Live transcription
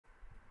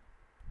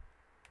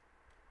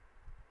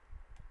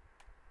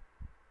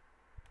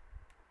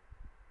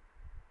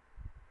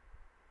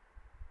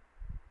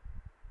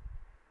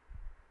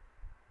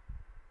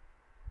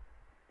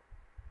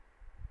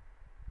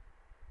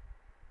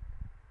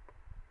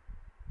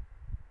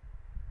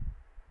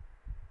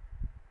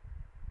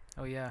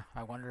Oh yeah,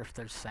 I wonder if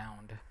there's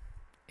sound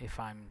if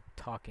I'm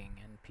talking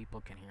and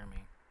people can hear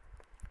me.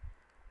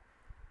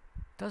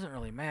 Doesn't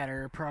really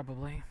matter,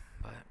 probably,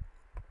 but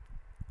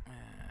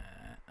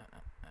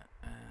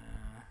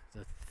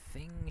the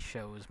thing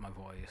shows my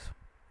voice.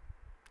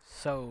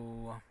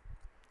 So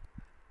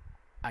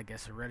I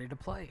guess we're ready to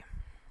play.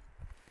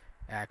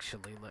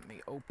 Actually, let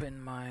me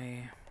open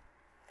my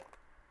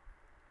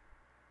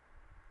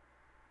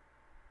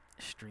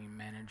stream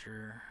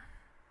manager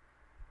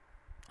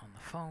on the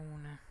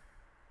phone.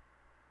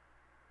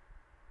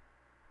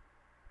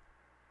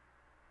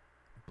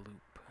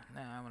 Bloop.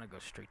 Now I want to go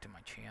straight to my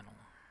channel.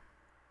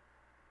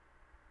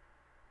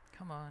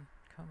 Come on,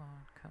 come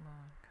on, come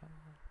on, come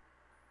on.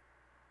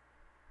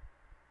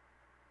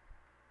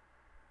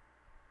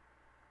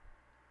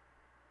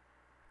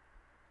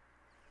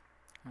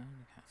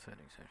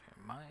 Settings,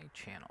 my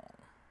channel.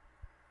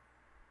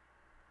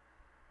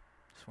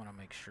 Just want to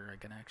make sure I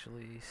can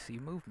actually see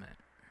movement.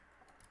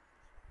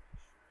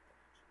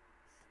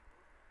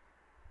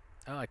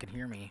 Oh, I can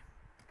hear me.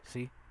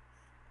 See?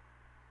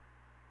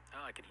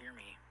 Oh, I can hear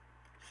me.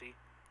 See?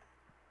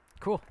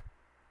 Cool.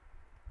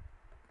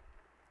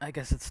 I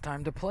guess it's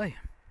time to play.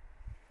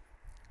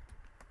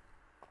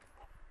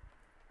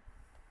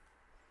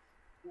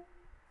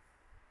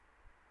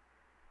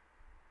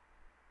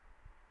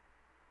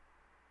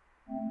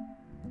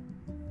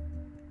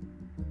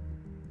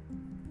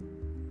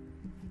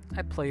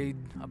 I played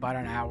about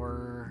an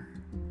hour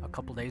a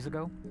couple days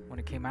ago when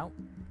it came out.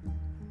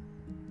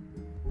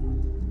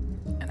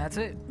 And that's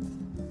it.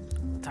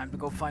 Time to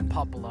go find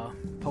Popola.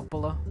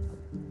 Popola.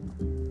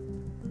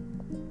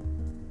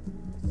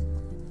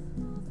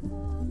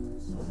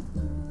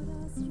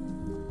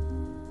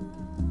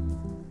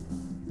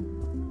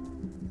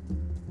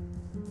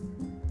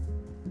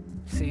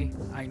 See,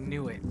 I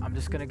knew it. I'm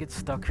just gonna get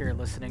stuck here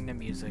listening to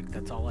music.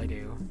 That's all I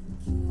do.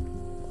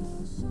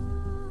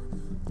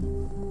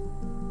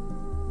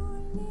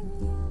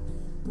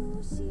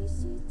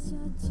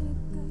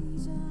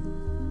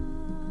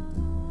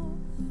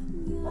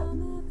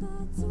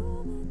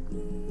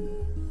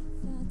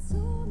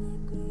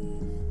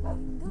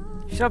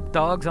 Shut up,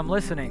 dogs. I'm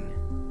listening.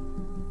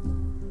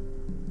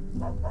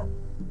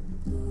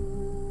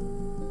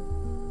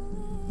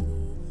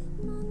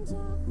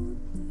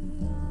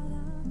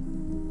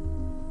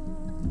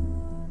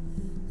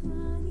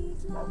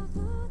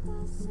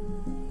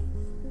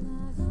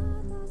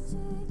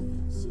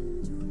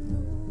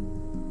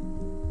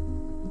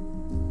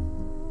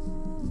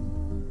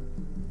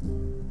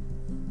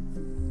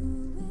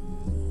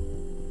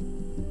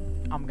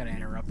 I'm gonna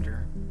interrupt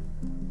her.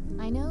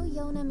 I know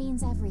Yona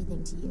means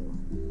everything to you,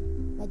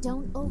 but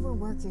don't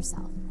overwork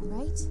yourself,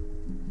 alright?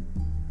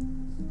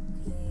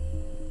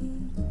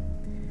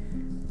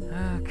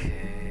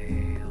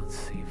 Okay, let's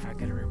see if I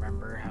can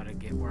remember how to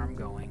get where I'm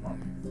going.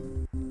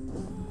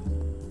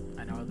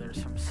 I know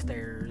there's some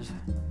stairs.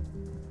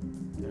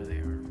 There they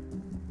are.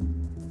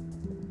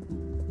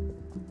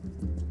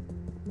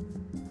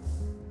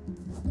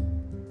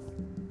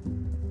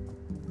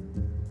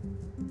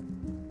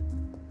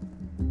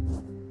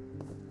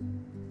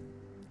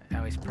 I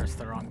always press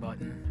the wrong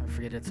button. I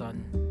forget it's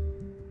on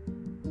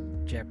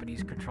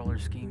Japanese controller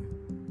scheme.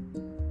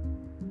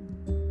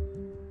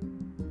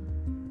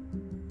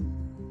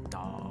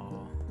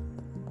 Oh.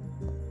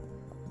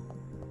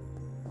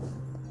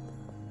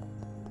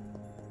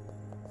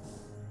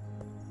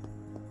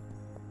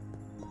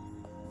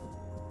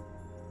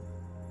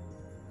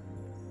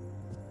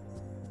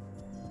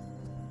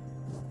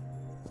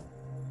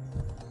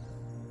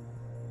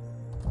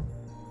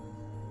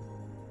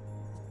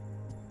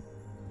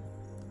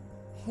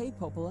 Hey,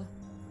 Popola.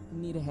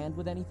 Need a hand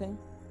with anything?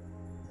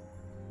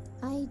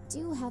 I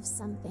do have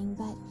something,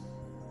 but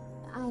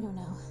I don't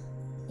know.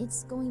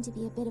 It's going to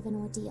be a bit of an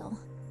ordeal.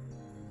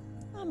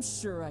 I'm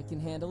sure I can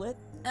handle it.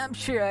 I'm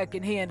sure I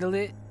can handle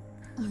it.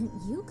 Aren't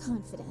you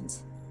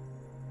confident?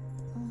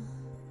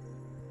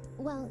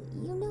 Well,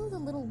 you know the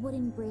little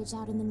wooden bridge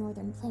out in the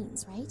northern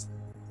plains, right?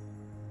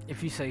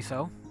 If you say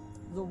so.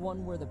 The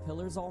one where the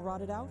pillars all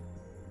rotted out?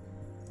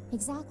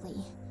 Exactly.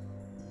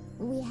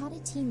 We had a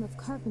team of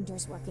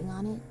carpenters working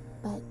on it,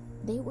 but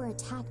they were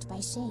attacked by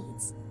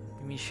shades.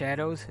 You mean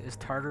shadows? Is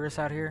Tartarus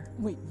out here?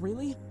 Wait,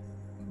 really?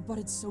 But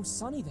it's so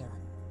sunny there.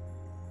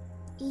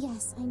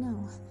 Yes, I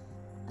know.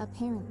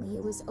 Apparently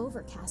it was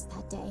overcast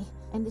that day,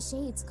 and the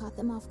shades caught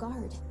them off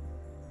guard.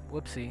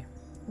 Whoopsie.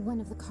 One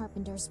of the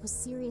carpenters was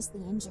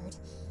seriously injured,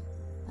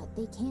 but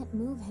they can't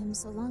move him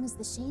so long as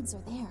the shades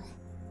are there.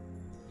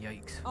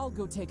 Yikes. I'll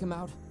go take him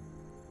out.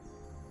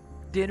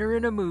 Dinner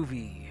and a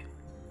movie.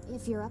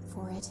 If you're up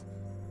for it.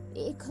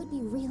 It could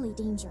be really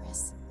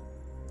dangerous.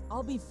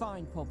 I'll be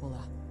fine,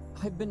 Popola.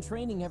 I've been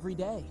training every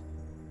day.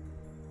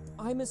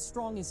 I'm as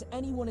strong as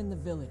anyone in the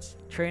village.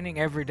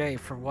 Training every day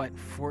for what,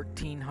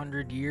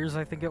 1400 years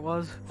I think it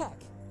was? Heck,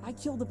 I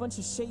killed a bunch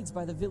of shades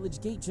by the village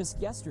gate just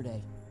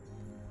yesterday.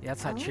 Yeah,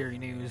 that's not Oh? cheery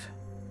news.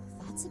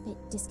 That's a bit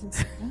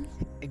disconcerting.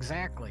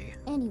 Exactly.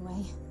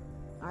 Anyway,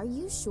 are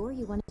you sure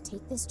you want to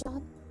take this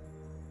job?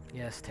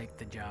 Yes, take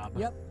the job.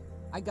 Yep,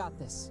 I got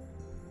this.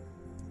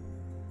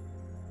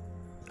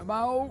 I'm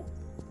out.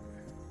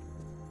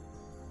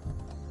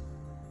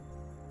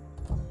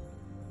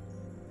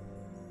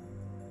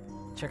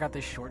 Check out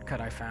this shortcut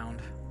I found.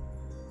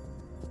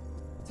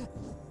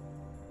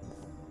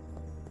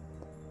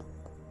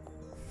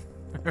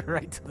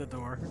 Right to the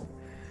door.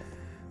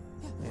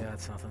 Yeah,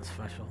 it's nothing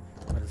special,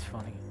 but it's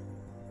funny.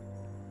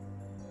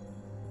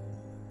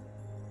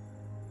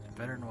 It's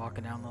better than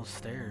walking down those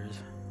stairs.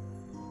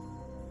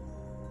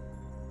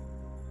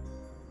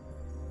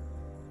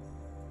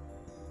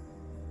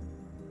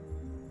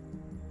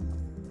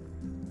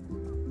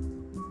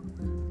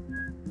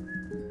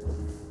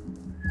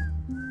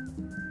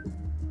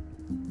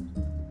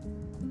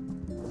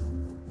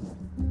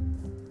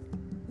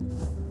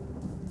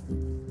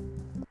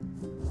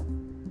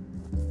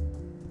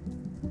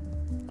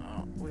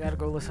 We gotta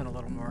go listen a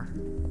little more.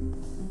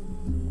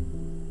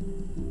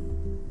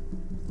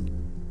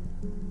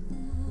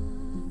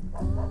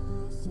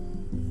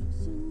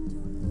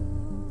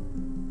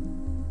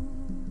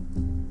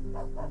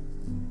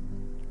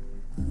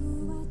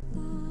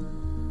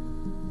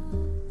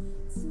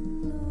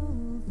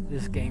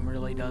 This game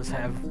really does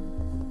have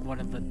one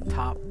of the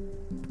top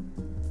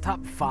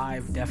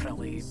 5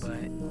 definitely,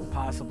 but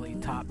possibly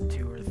top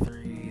 2 or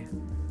 3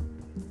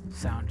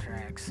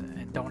 soundtracks.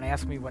 And don't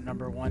ask me what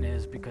number 1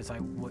 is because I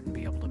wouldn't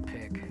be able to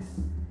pick.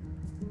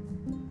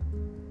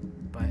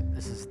 But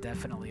this is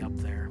definitely up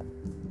there.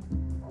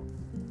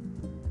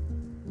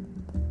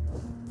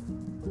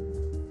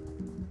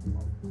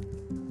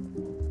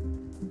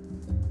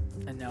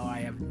 And no, I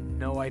have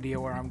no idea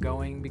where I'm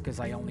going because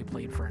I only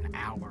played for an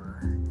hour.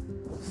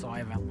 So I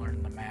haven't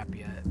learned the map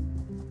yet.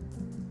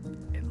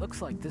 It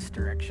looks like this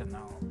direction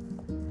though.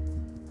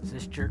 Is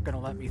this jerk gonna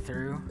let me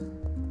through?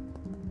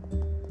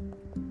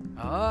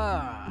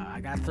 Ah, I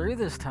got through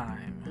this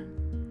time.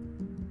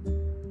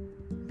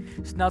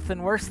 It's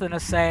nothing worse than a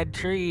sad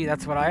tree,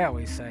 that's what I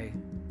always say.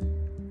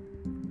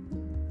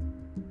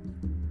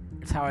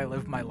 It's how I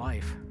live my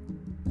life.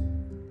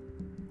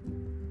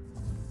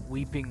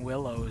 Weeping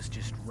willows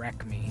just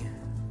wreck me.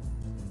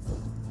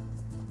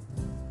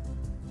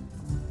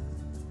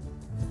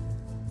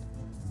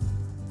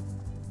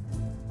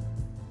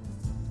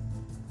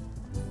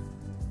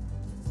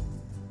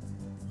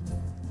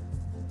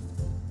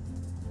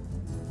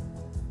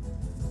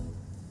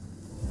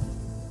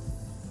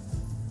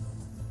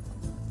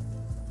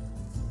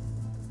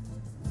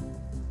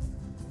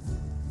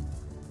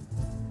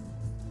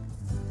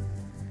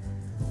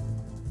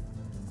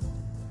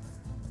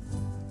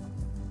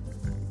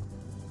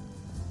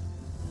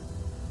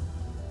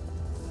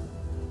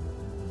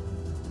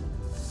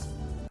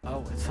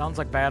 Oh, it sounds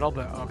like battle,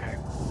 but okay.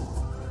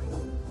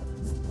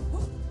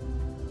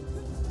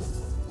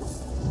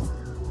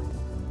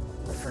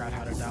 I forgot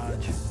how to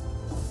dodge.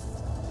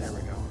 There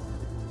we go.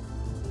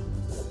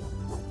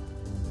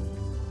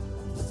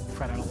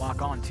 Forgot how to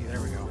lock on to.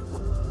 There we go.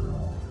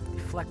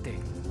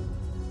 Deflecting.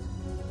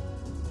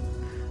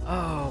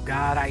 Oh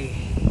god, I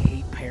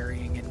hate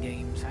parrying in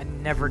games. I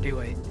never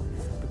do it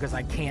because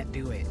I can't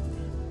do it.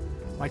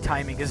 My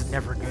timing is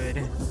never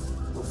good.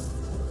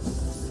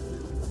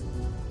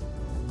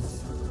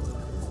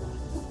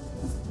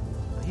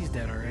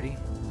 Dead already.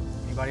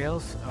 Anybody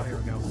else? Oh, here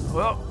we go.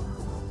 Whoa!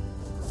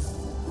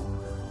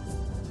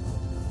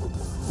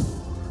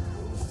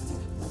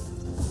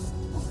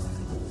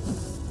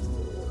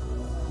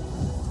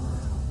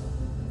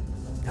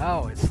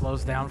 Oh, it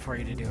slows down for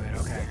you to do it.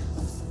 Okay.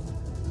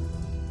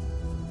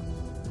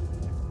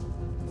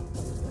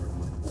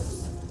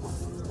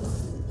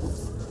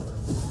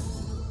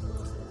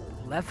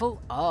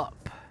 Level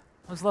up.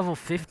 I was level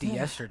 50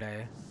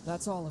 yesterday.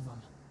 That's all of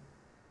them.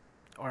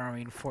 Or, I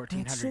mean,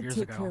 1,400 That should years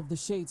take ago. care of the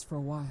shades for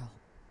a while.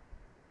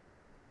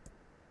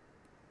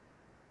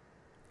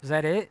 Is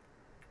that it?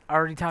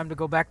 Already time to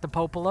go back to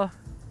Popola?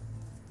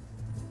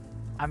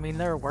 I mean,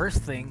 there are worse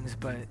things,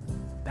 but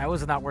that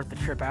was not worth the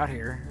trip out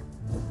here.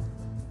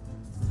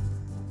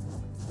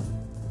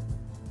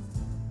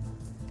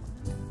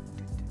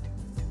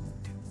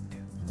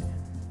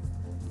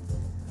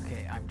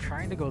 Okay, I'm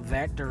trying to go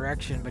that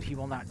direction, but he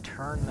will not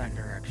turn that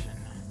direction.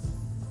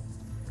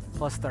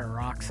 Plus, there are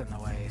rocks in the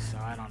way, so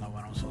I don't know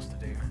what I'm supposed to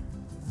do.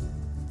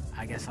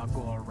 I guess I'll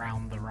go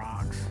around the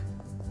rocks.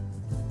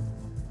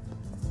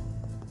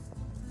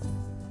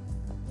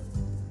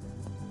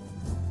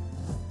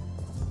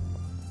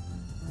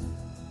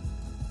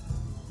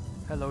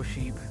 Hello,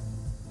 sheep.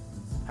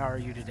 How are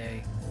you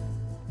today?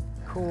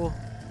 Cool.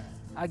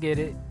 I get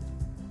it.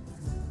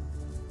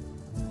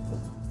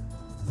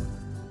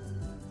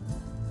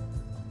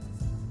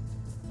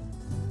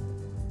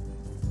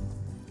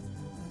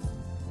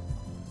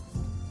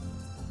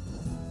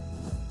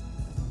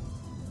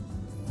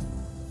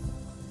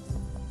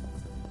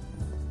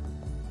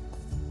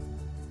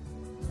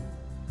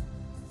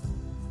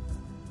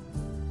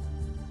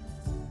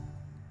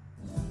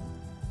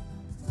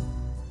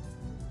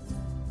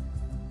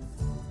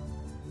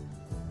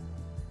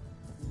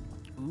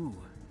 Ooh.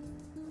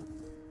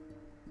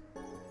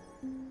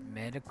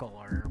 Medical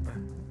herb.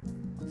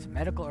 It's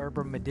medical herb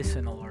or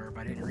medicinal herb.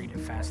 I didn't read it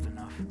fast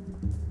enough.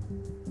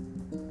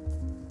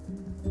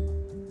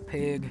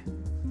 pig.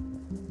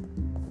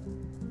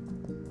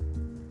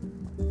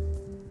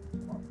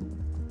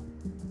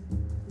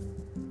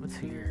 What's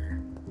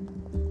here?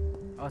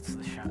 Oh, it's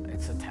the shop.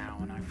 It's a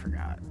town. I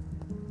forgot.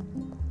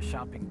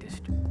 Shopping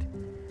district.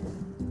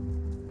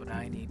 But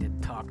I need to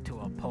talk to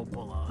a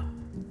Popola.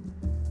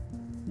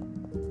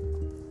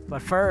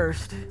 But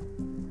first.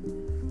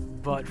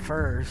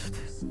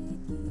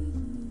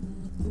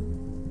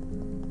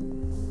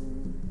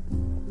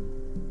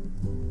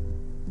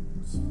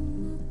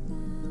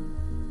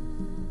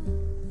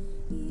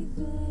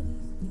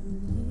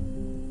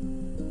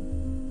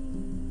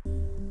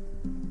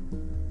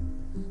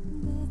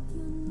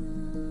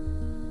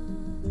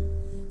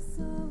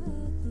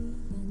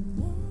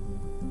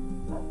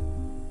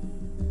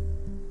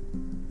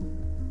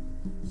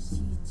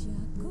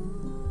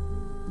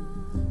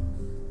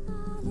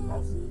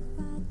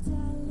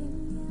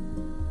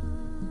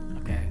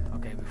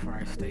 Okay, before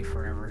I stay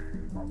forever.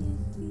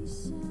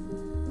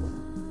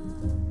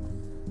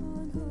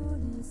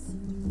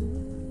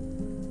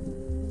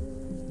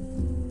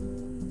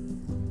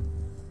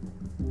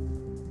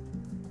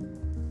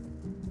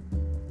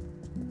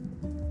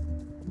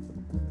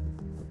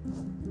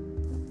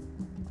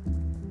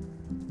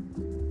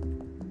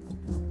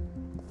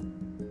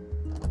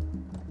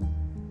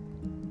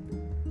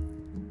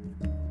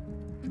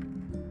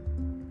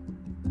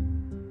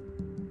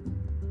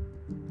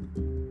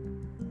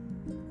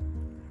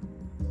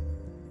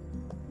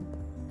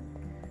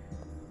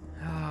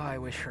 I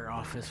wish her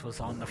office was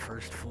on the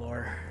first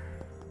floor.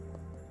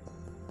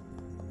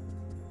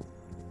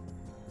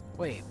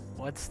 Wait,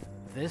 what's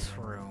this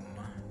room?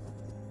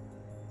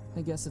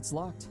 I guess it's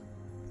locked.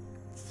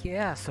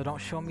 Yeah, so don't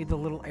show me the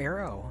little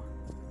arrow.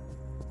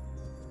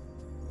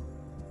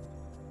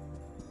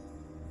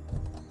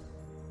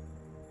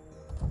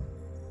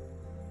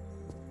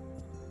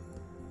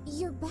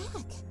 You're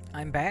back.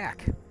 I'm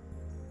back.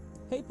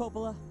 Hey,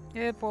 Popola.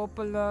 Hey,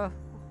 Popola.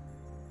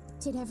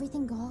 Did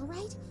everything go all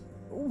right?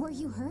 Were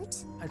you hurt?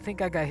 I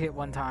think I got hit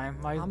one time.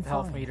 My I'm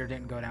health fine. meter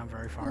didn't go down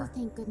very Oh, far.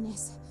 thank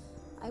goodness.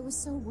 I was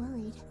so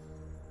worried.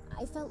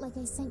 I felt like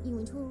I sent you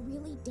into a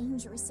really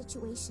dangerous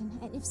situation,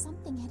 and if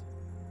something had...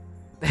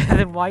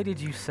 Then why did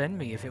you send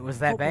me if it was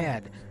that Popola,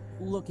 bad?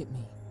 Look at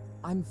me.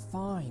 I'm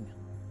fine.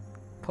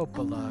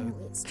 Popola know,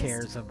 it's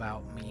cares just-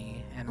 about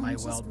me and I'm my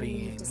just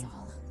well-being. relieved is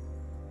all.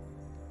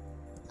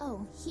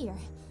 Oh, here.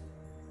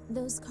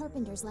 Those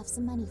carpenters left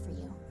some money for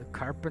you. The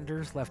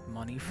carpenters left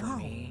money for Wow.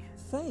 me.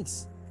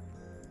 Thanks.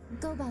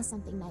 Go buy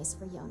something nice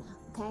for Yona,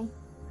 okay?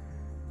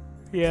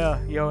 Yeah,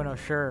 Yona,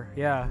 sure.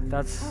 Yeah,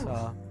 that's,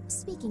 Oh,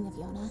 speaking of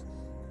Yona,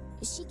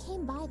 she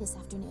came by this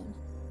afternoon.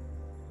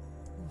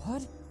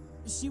 What?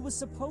 She was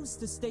supposed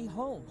to stay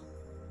home.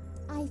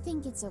 I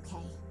think it's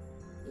okay.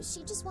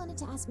 She just wanted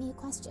to ask me a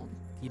question.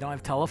 You don't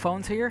have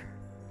telephones here?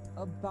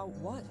 About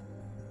what?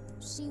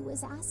 She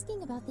was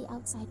asking about the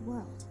outside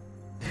world.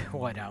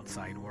 What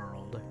outside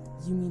world?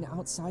 You mean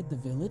outside the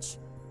village?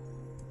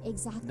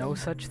 Exactly. No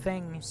such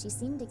thing. She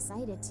seemed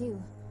excited,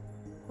 too.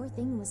 Poor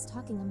thing was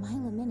talking a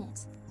mile a minute.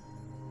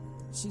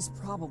 She's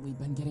probably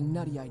been getting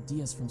nutty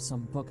ideas from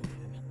some book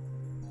again.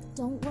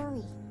 Don't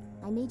worry.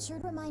 I made sure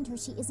to remind her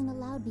she isn't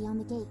allowed beyond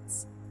the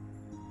gates.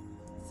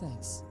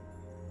 Thanks.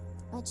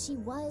 But she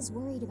was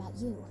worried about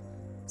you,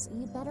 so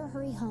you'd better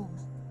hurry home.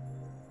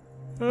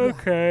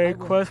 Okay, I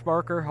will. quest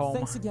marker home.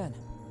 Thanks again.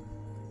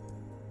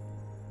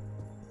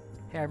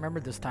 Hey, I remember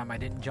this time I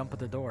didn't jump at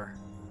the door.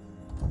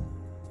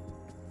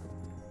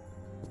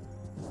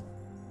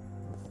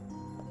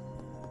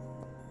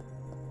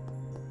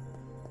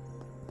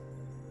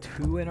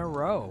 Two in a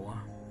row.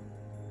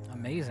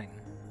 Amazing.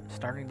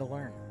 Starting to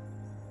learn.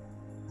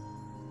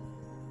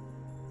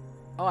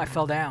 Oh, I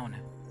fell down.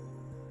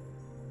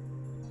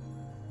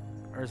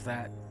 Or is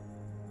that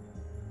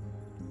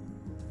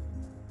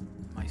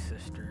my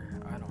sister?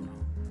 I don't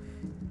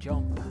know.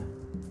 Jump.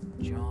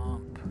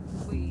 Jump.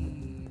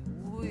 Wee.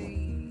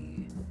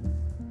 Wee.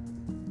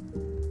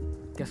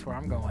 Guess where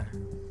I'm going?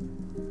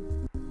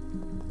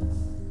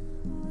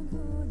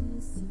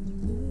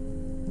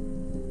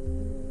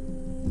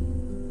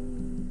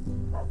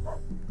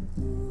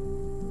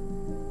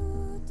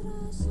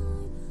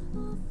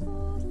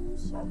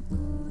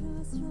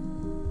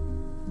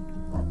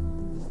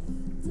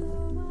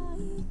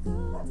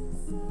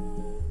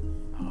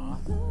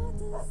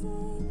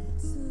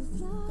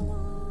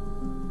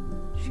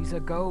 She's a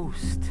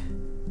ghost.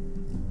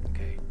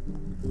 Okay.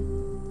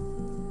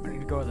 I need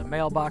to go to the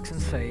mailbox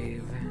and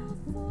save.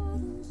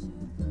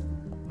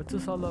 What's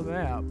this on the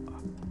map?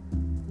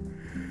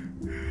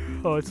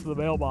 Oh, it's the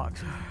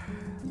mailbox.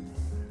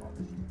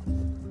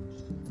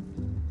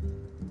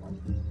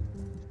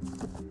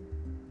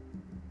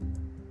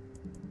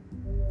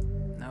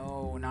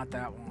 No, not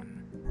that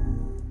one.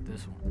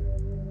 This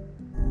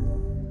one.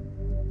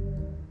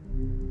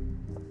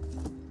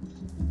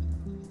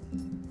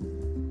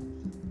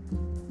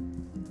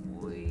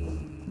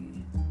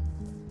 Wee.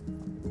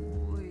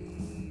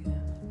 Wee.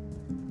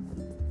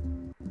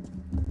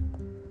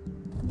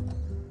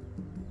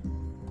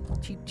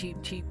 Cheap, cheap,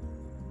 cheap.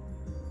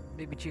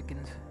 Baby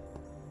chickens.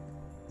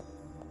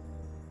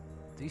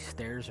 These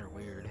stairs are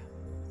weird.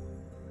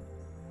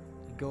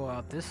 You go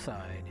out this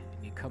side,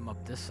 and you come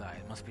up this side.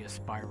 It must be a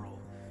spiral.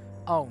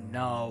 Oh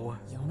no.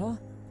 Yona?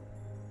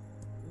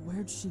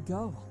 Where'd she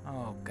go?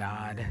 Oh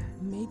god.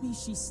 Maybe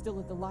she's still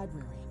at the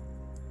library.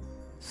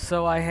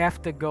 So I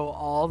have to go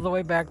all the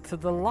way back to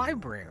the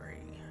library.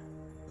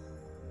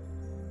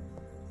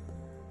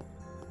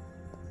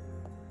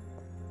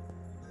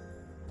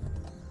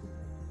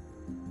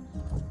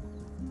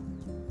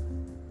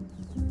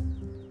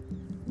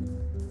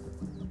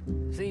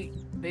 See,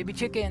 baby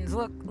chickens,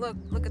 look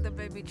at the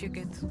baby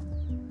chickens. Oh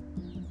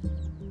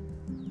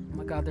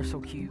my god, they're so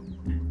cute.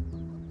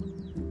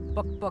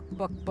 Buck, buck,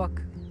 buck,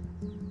 buck.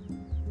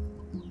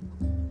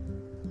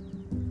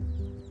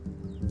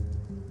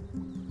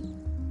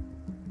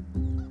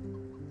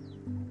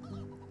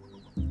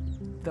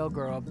 They'll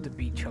grow up to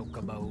be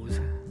chocobos.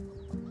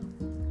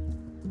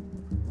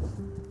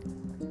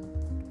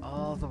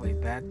 All the way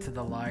back to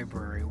the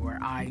library where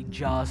I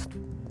just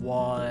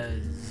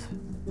was.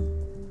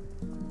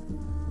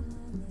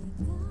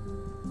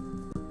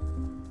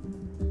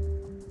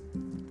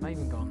 Am I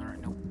even going the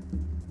right? Nope.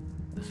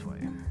 This way.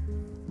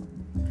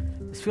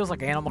 This feels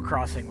like Animal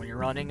Crossing when you're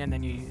running and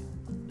then you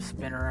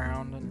spin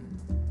around and...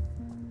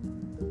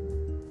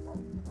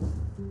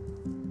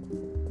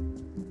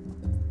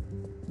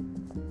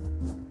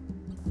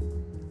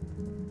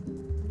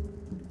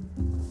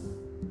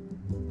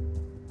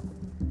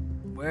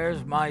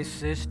 Where's my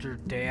sister,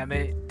 damn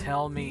it?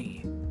 Tell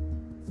me.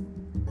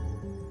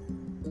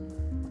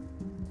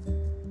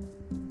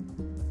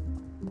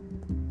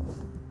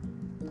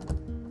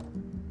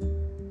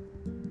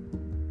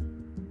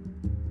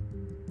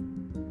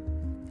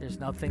 There's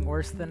nothing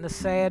worse than a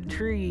sad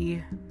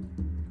tree.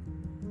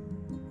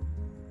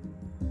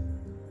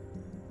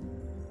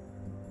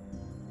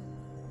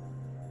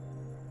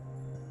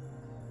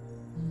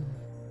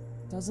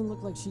 Doesn't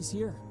look like she's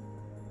here.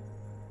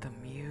 The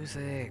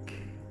music.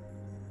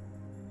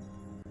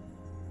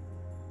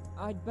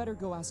 I'd better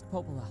go ask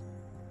Popola.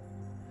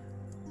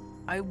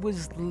 I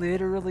was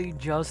literally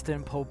just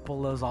in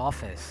Popola's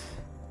office.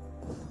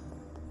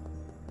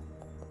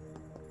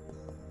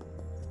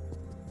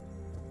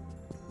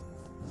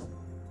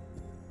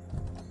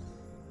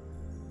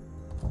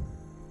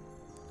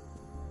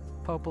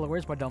 Popola,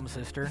 where's my dumb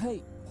sister?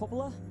 Hey,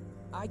 Popola,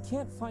 I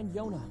can't find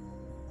Yona.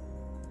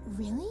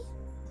 Really?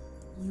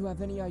 You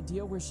have any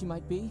idea where she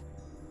might be?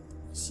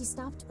 She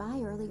stopped by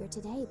earlier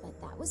today,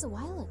 but that was a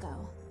while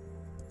ago.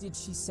 Did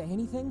she say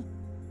anything?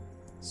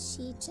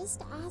 She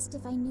just asked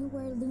if I knew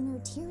where lunar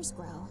tears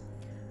grow.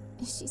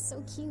 She's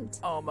so cute.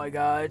 Oh my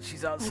god,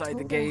 she's outside the I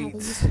told her how they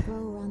gates. used to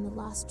grow around the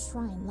lost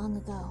shrine long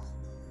ago.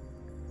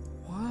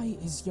 Why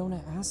is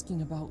Yona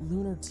asking about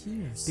lunar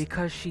tears?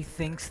 Because she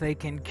thinks they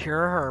can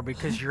cure her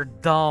because you're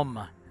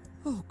dumb.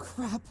 Oh,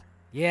 crap.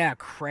 Yeah,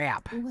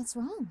 crap. What's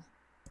wrong?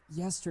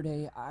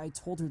 Yesterday, I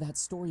told her that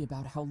story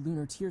about how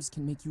lunar tears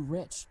can make you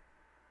rich.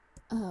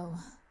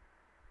 Oh.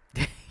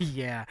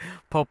 Yeah,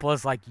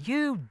 Popola's like,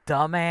 you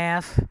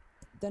dumbass.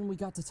 Then we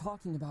got to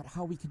talking about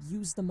how we could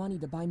use the money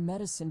to buy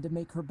medicine to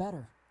make her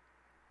better.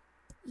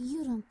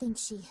 You don't think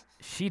she...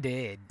 She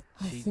did.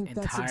 I think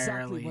that's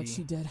exactly what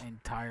she did.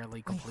 Entirely,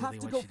 I completely have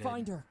to what go she did.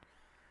 find her.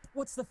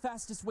 What's the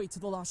fastest way to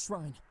the Lost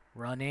Shrine?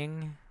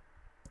 Running.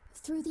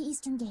 Through the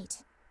eastern gate.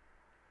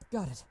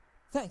 Got it.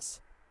 Thanks.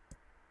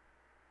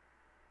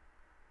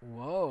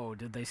 Whoa,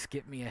 did they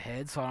skip me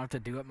ahead so I don't have to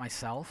do it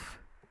myself?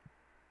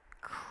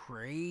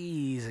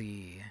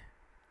 Crazy.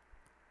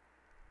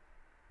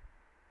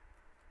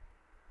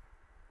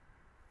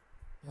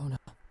 Yona,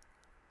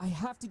 I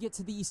have to get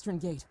to the eastern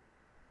gate.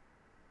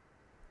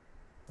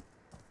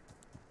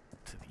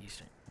 To the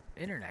eastern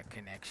internet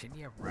connection?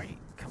 Yeah, right.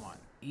 Come on.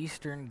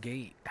 Eastern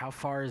gate. How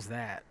far is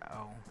that?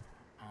 Oh.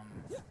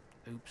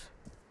 Oops.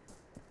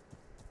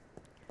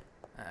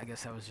 I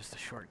guess that was just a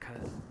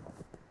shortcut.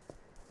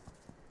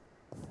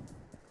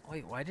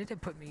 Wait, why did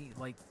it put me,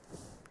 like,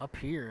 up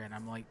here and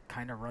I'm, like,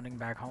 kind of running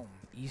back home?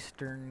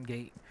 Eastern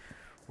gate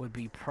would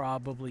be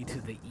probably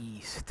to the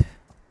east.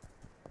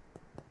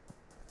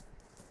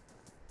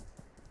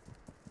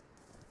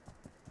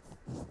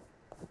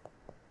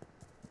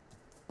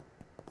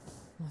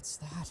 What's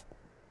that?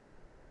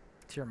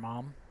 It's your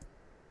mom.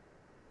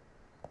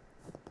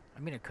 I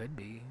mean, it could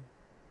be.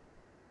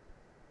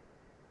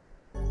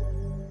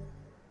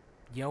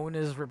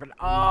 Yona's ripping.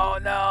 Oh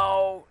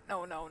no!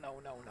 No, no, no,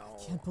 no, no.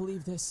 Can't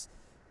believe this.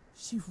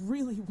 She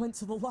really went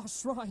to the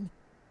Lost Shrine.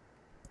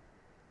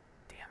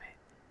 Damn it.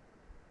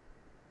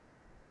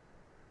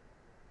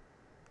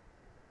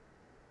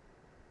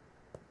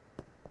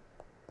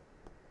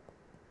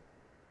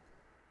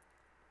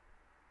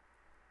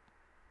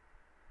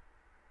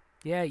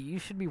 Yeah, you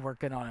should be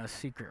working on a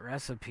secret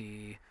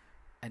recipe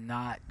and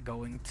not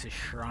going to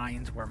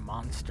shrines where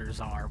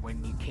monsters are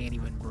when you can't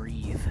even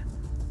breathe.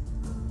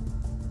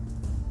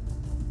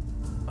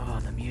 Oh,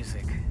 the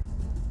music.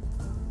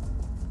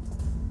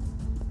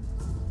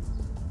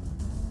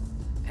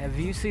 Have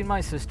you seen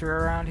my sister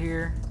around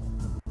here?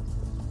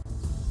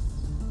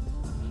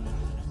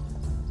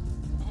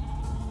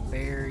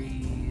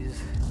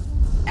 Berries.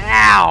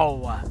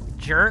 Ow!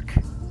 Jerk.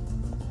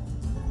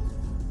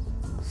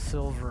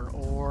 Silver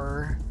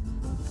ore.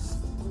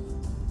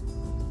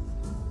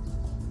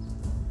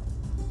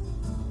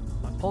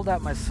 I pulled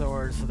out my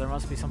sword, so there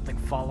must be something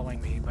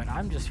following me, but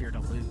I'm just here to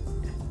loot.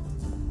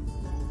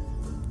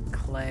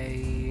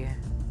 Clay.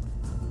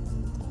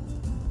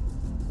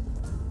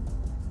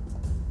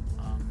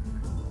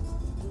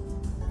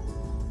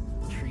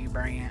 Tree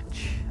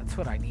branch. That's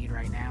what I need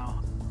right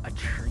now. A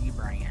tree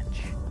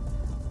branch.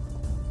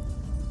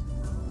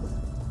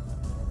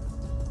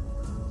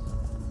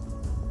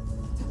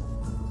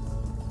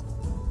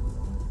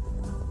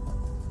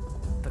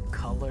 The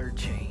color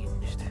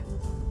changed.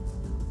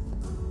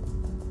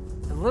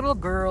 The little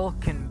girl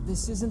can...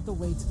 This isn't the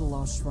way to the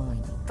Lost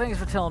Shrine. Thanks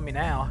for telling me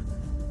now.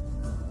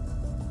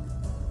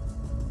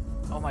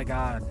 Oh my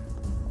god.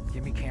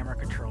 Give me camera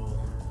control.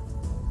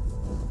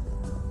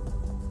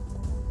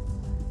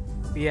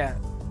 But yeah,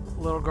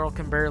 little girl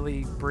can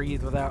barely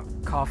breathe without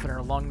coughing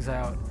her lungs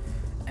out.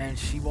 And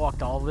she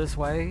walked all this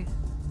way?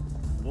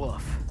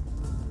 Woof.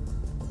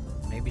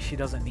 Maybe she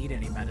doesn't need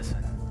any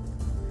medicine.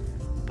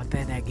 But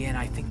then again,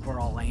 I think we're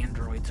all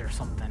androids or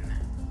something.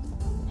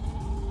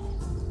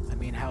 I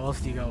mean, how else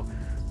do you go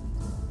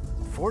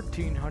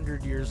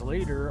 1,400 years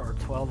later, or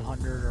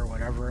 1,200, or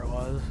whatever it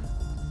was?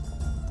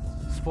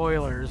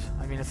 Spoilers.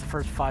 I mean, it's the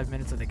first 5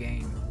 minutes of the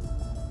game.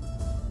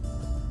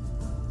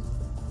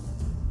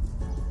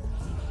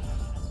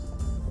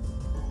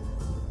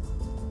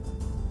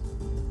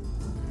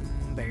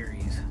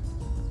 Berries.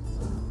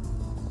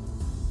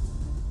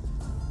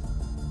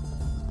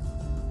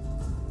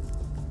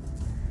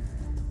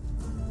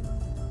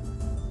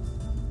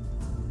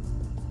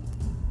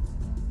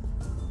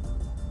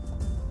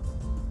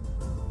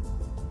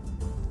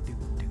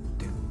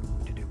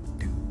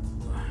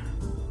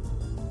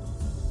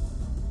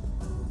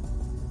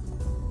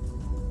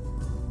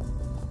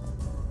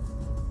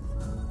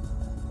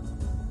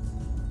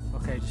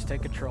 Okay, just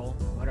take control.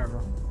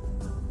 Whatever.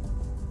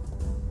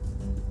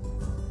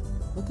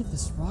 Look at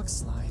this rock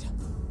slide.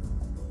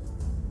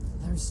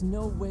 There's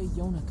no way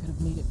Yona could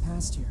have made it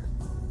past here.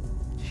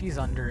 She's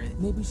under it.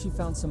 Maybe she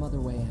found some other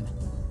way in.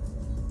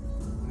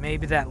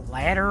 Maybe that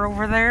ladder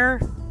over there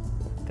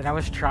that I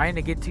was trying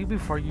to get to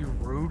before you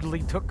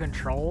rudely took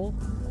control?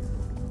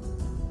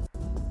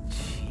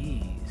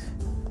 Jeez.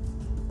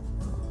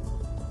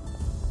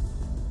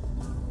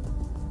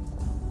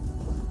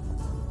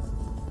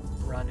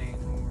 Running.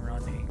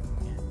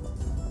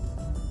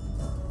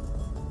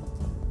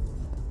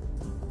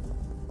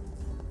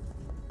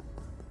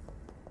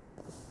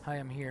 Hi,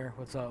 I'm here.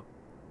 What's up?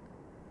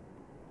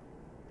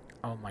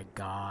 Oh my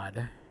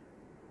god.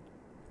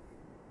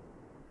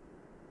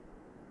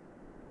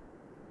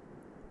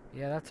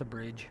 Yeah, that's a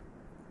bridge.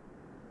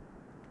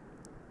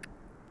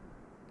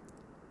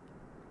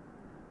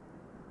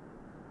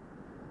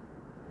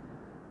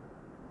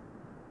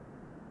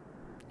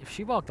 If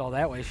she walked all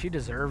that way, she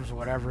deserves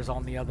whatever's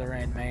on the other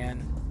end,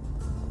 man.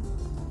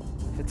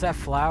 If it's that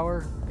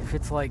flower, if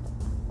it's like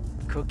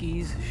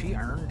cookies, she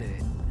earned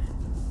it.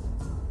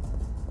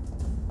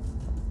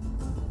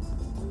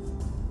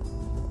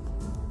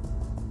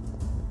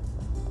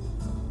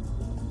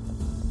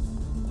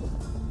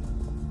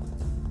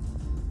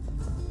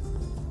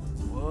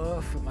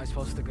 Am I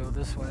supposed to go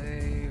this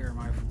way, or am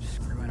I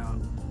screwing up?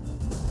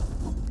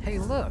 Hey,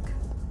 look!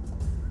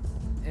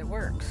 It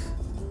works.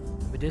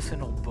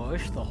 Medicinal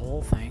bush, the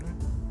whole thing?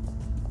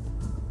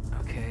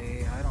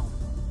 Okay, I don't...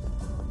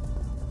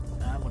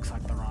 That looks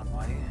like the wrong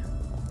way.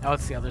 Oh,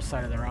 it's the other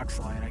side of the rock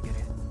slide, I get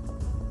it.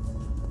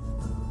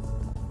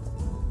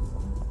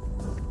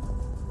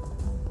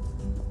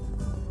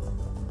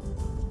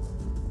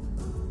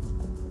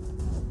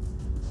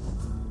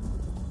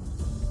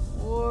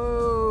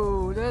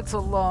 That's a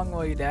long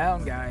way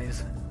down,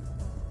 guys.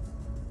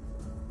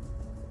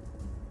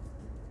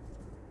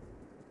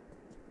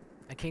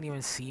 I can't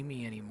even see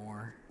me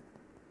anymore.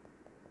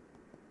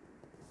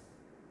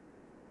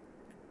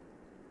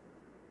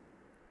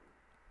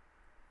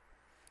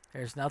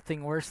 There's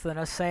nothing worse than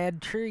a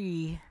sad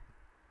tree.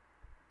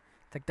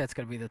 I think that's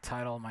gonna be the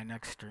title of my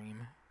next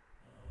stream.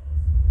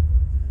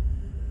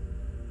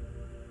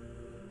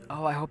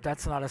 Oh, I hope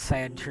that's not a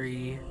sad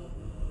tree.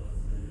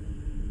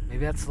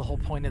 Maybe that's the whole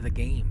point of the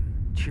game.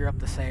 Cheer up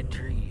the sad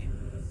tree.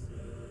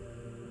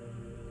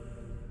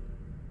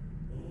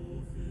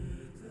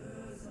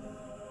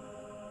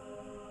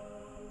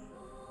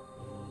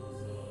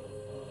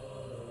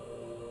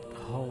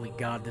 Holy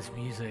God, this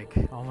music.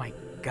 Oh my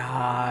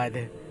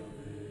God.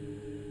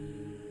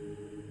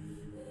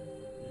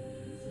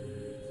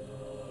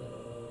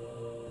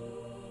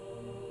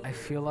 I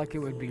feel like it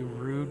would be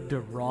rude to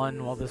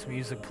run while this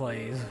music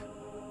plays.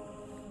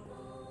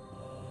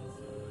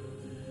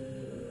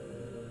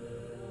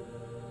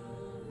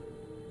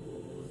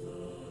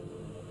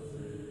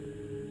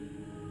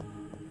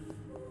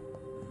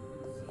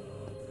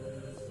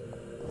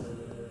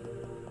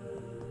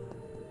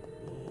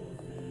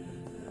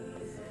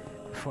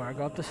 Before I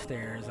go up the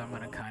stairs, I'm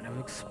gonna kind of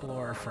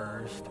explore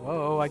first.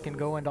 Whoa, I can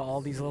go into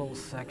all these little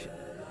sections.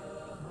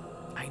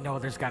 I know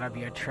there's gotta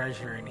be a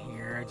treasure in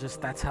here.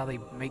 That's how they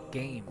make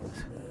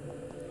games.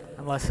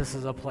 Unless this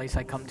is a place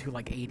I come to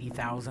like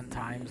 80,000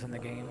 times in the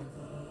game.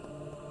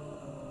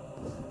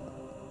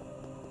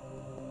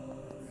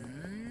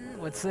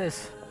 What's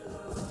this?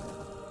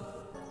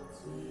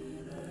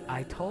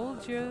 I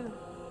told you.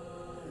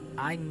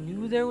 I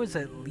knew there was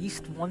at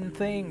least one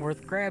thing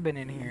worth grabbing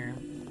in here.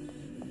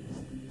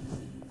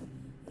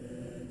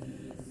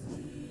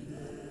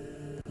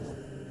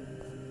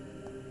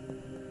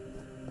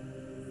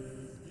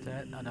 Is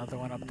that another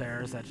one up there?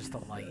 Or is that just a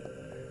light?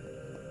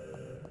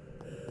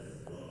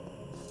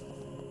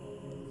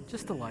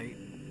 Just a light.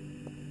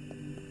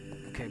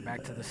 Okay,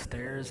 back to the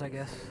stairs, I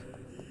guess.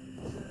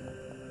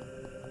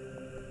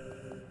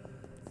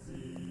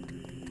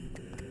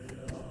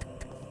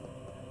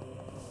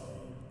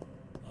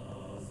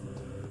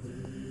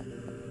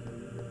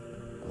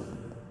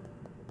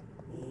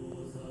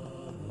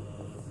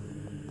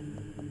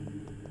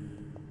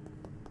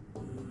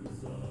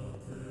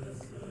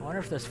 I wonder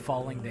if there's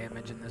falling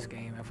damage in this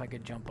game. If I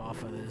could jump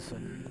off of this,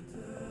 and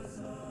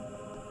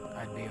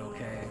I'd be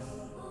okay.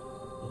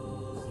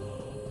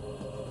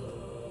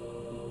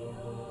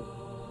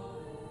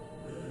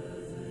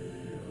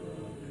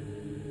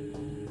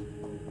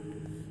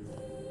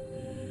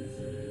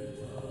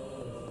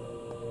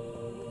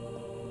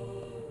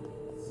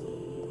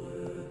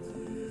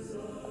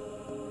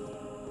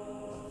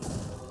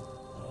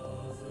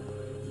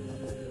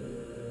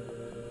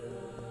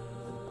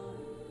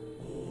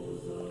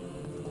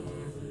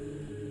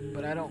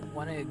 But I don't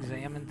want to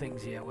examine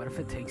things yet. What if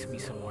it takes me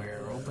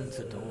somewhere or opens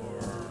a door?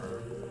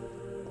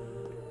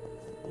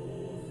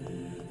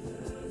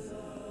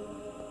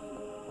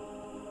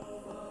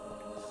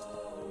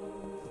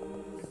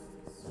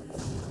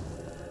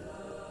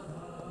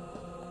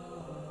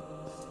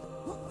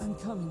 I'm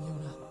coming,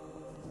 Yona.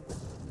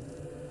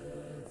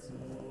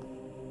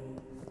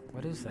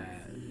 What is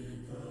that?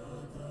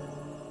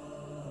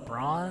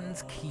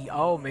 Bronze key.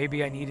 Oh,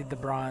 maybe I needed the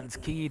bronze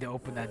key to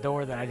open that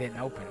door that I didn't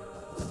open.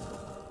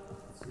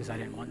 Because I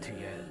didn't want to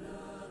yet.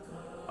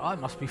 Oh, it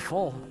must be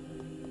full.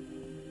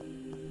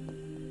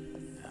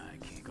 I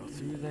can't go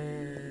through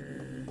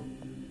there.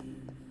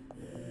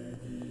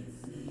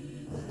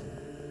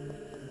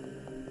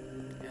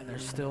 And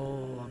there's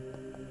still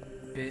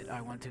a bit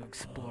I want to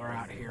explore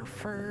out here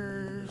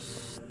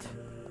first.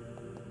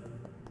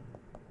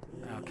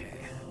 Okay.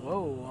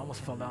 Whoa,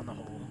 almost fell down the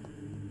hole.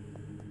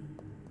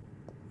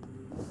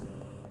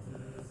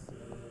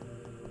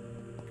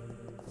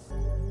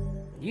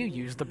 You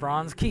used the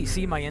bronze key.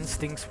 See, my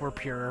instincts were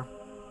pure.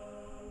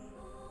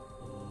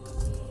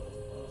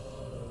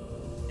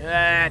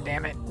 Ah,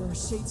 damn it. There are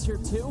shades here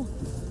too?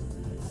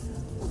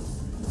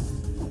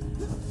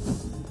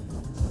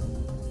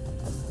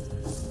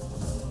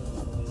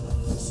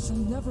 She'll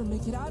never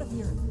make it out of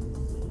here.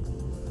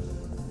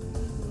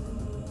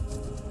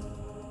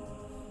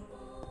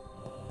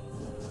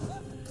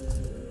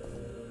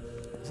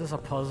 Is this a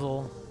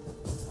puzzle?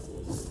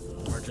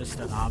 Or just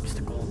an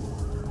obstacle?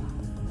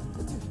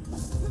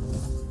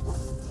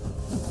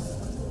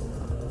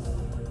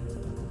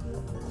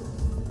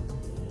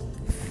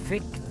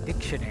 Thick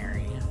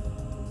dictionary.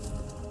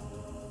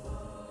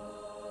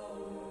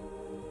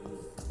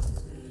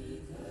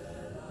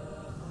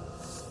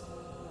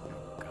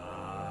 Oh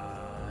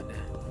God.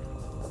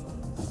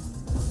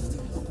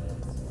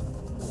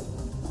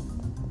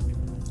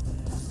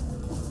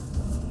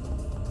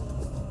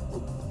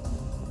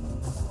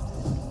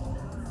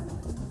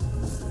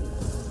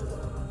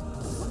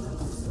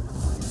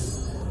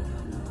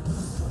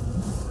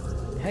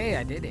 Hey,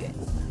 I did it.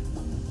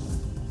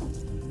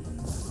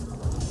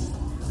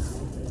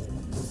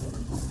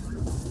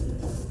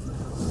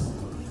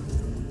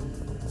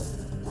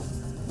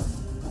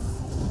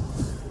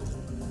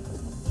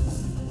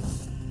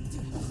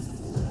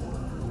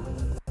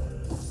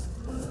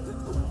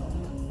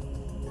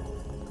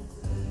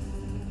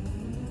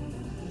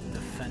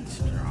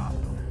 Drop.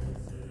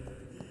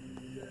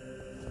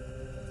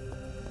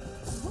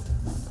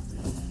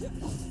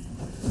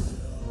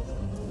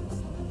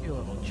 You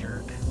little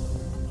jerk.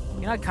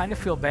 You know, I kind of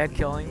feel bad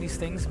killing these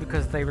things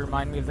because they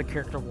remind me of the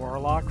character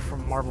Warlock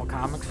from Marvel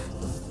Comics.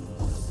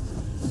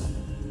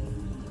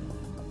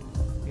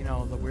 You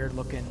know, the weird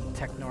looking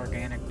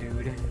techno-organic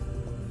dude.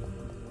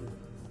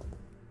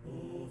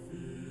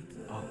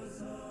 Oh,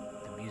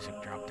 the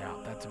music dropped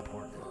out. That's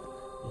important.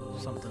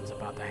 Something's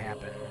about to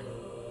happen.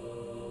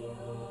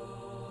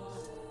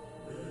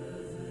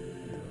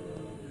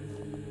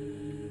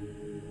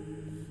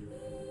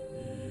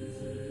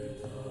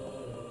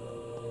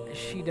 Is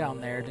she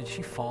down there? Did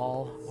she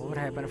fall? What would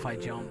happen if I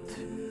jumped?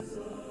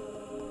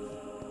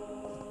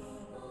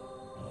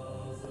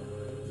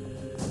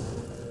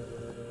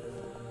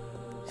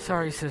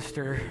 Sorry,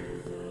 sister.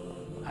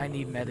 I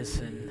need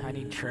medicine. I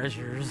need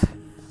treasures.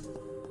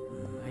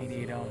 I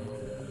need,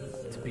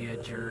 to be a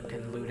jerk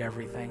and loot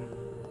everything.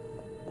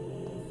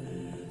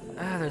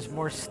 Ah, there's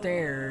more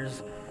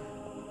stairs.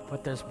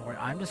 But there's more.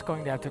 I'm just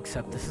going to have to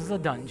accept this is a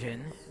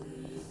dungeon.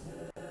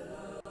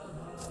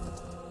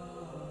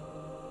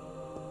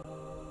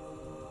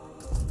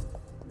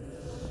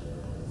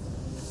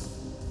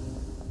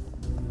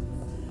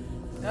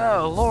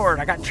 Oh Lord,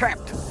 I got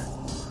trapped.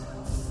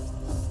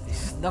 They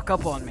snuck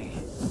up on me.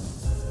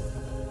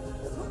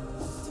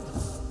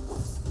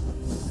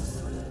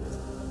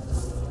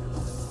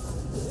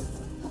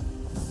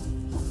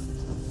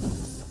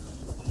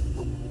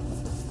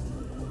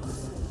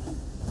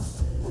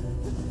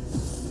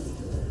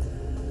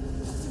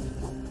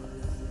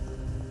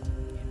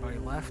 Anybody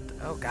left?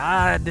 Oh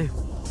God.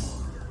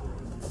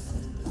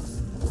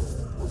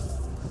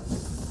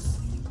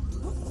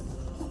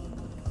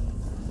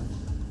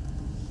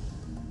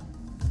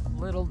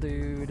 Little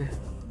dude.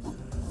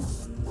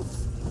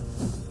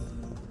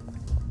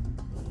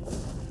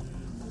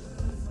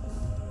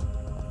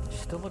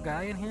 Still a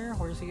guy in here?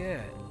 Where's he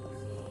at?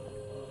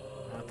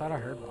 I thought I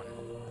heard one.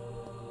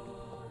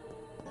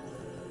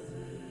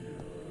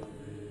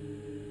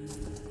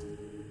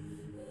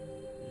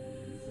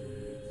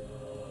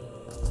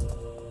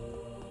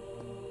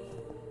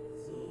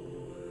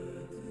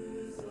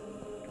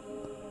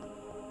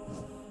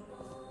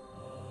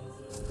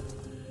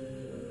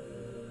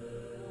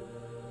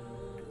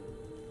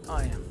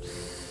 I am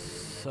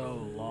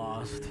so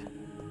lost.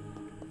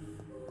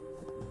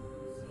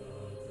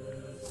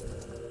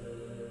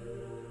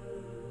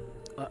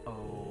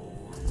 Uh-oh.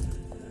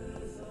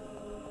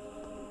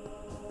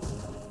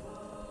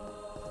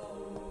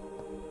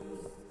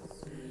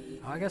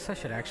 I guess I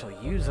should actually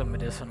use a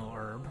medicinal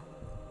herb.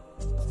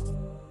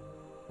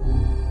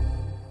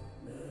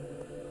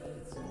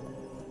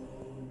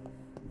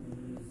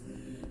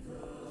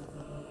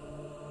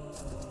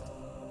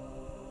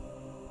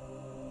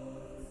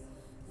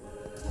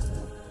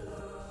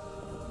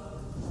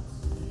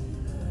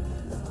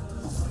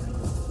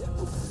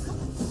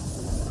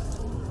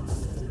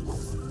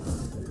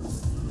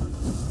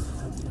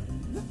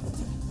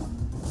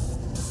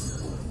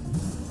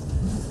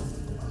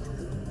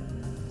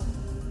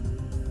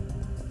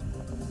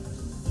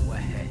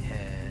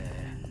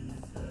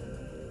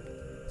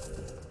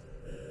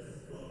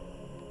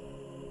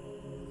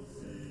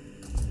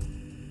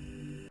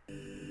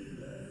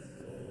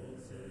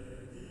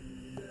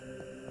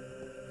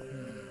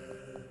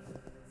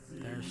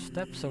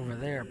 Steps over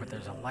there, but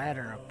there's a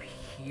ladder up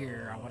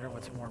here. I wonder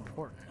what's more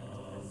important.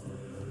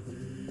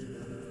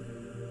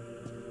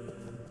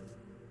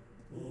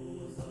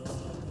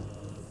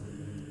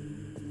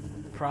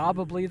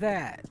 Probably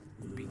that,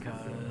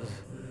 because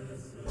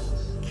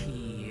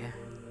key.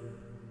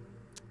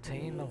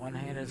 Obtain the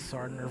one-handed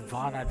sword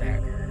Nirvana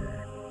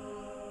dagger.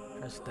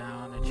 Press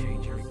down to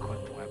change your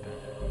equipped weapon.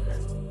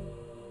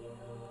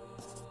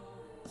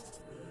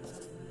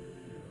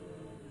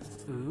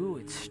 Ooh,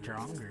 it's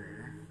stronger.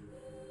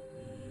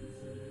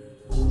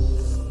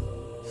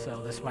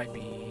 So this might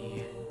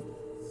be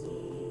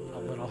a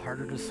little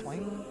harder to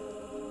swing.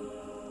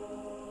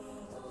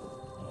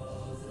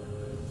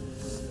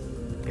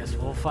 Guess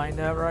we'll find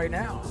out right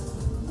now.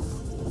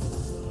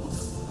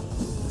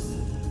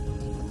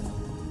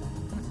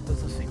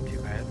 Doesn't seem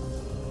too bad.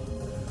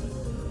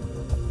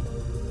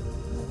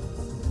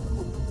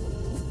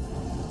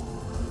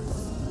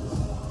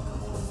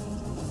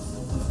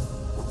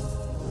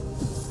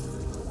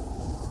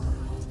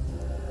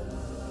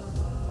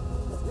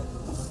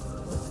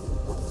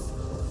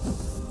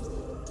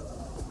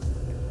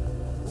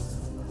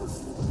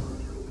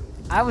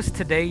 I was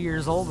today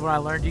years old when I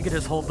learned you could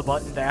just hold the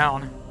button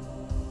down.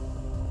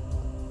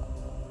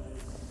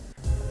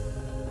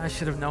 I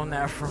should have known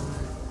that from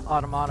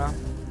Automata.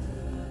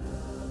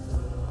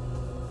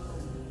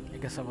 I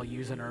guess I will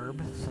use an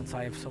herb since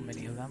I have so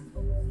many of them.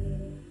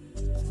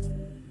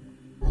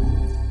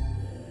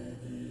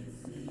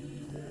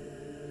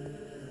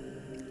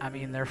 I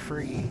mean, they're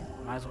free.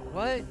 Might as well.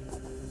 What?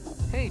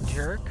 Hey,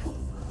 jerk.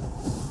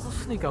 Don't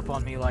sneak up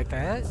on me like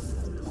that.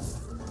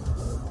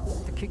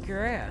 I'll kick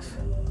your ass.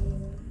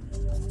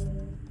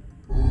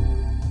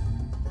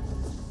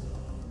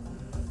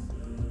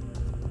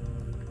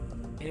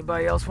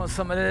 Anybody else want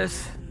some of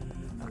this?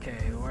 Okay,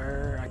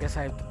 where? I guess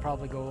I have to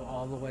probably go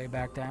all the way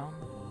back down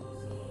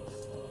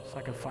so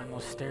I can find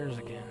those stairs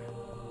again.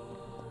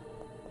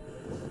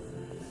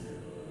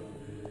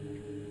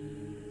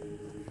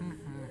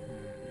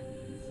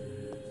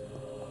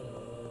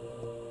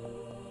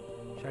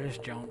 Should I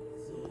just jump?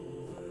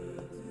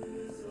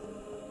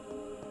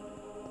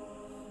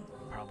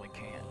 Probably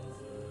can't.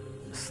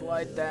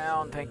 Slide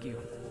down, thank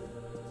you.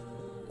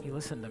 He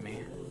listened to me.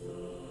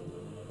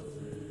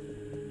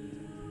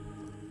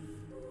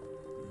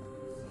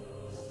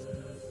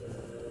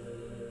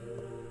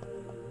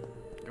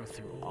 Go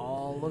through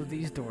all of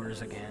these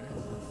doors again.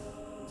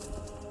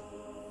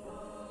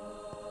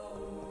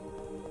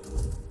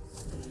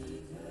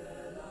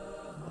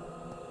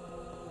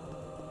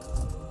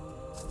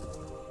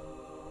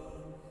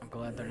 I'm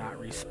glad they're not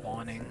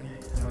respawning.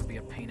 That would be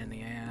a pain in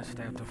the ass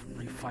to have to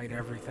refight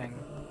everything.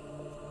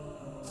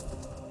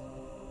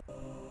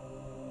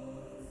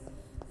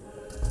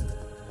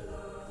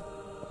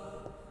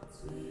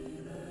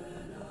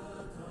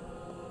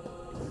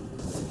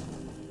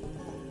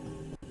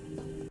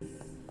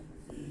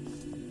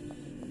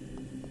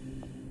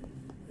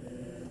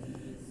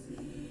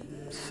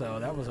 So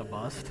that was a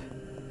bust.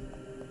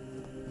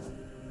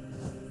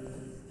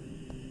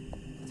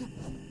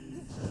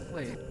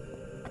 Wait,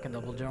 I can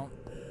double jump.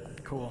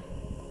 Cool.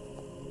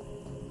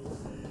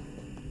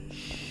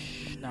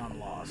 Shh, now I'm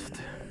lost.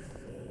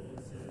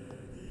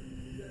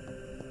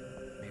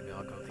 Maybe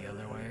I'll go the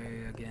other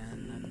way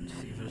again and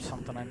see if there's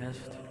something I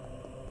missed.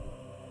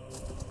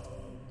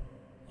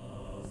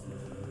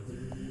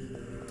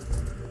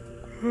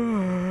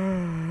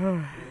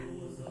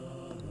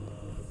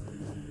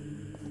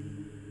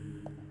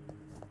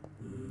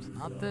 It's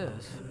not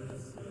this.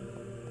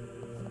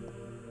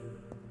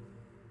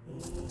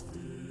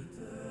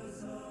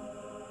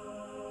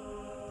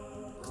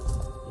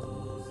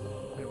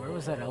 Wait, where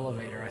was that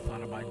elevator I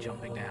thought about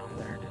jumping down?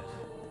 There it is.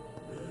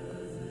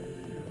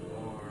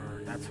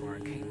 Or that's where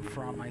it came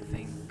from, I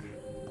think.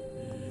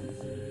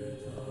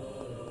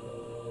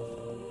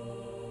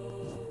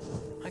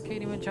 I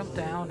can't even jump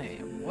down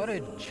it. What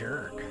a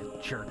jerk.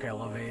 Jerk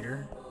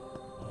elevator.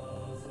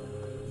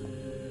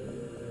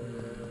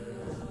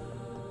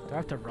 Do I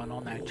have to run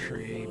on that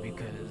tree?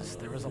 Because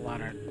there was a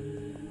lot of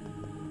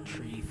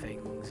tree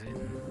things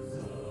in...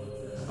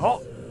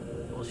 Oh!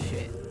 Well,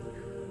 shit.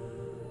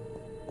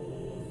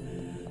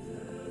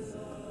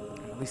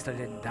 At least I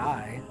didn't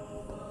die.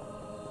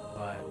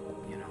 But,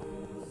 you know.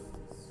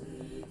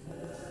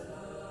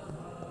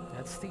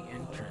 That's the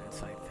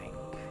entrance, I think.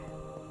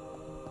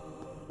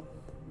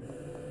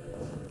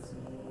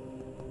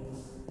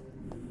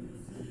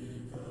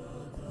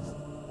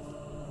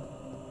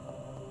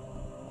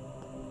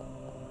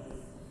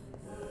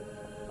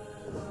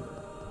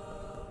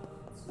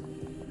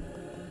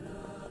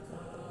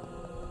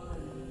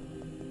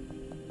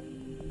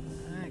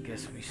 I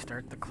guess we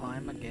start the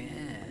climb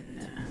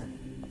again.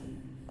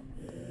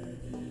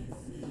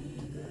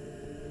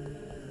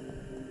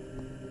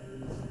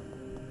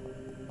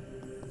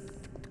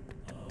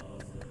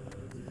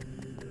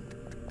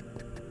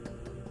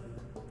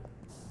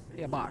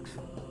 Yeah, box.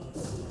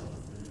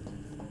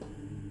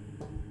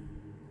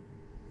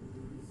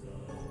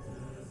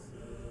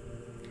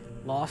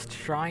 Lost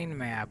Shrine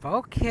map.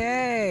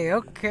 Okay,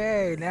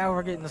 okay, now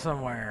we're getting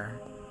somewhere.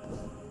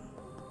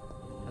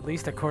 At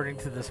least according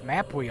to this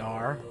map we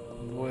are.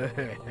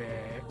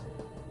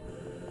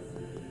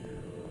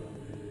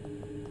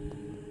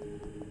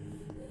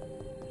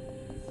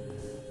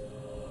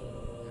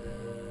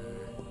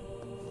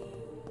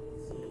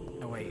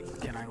 No, wait,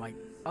 can I like...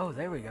 Oh,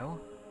 there we go.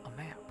 A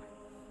map.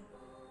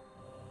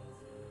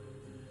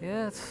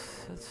 Yeah,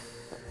 it's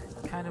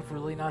kind of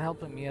really not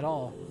helping me at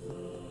all.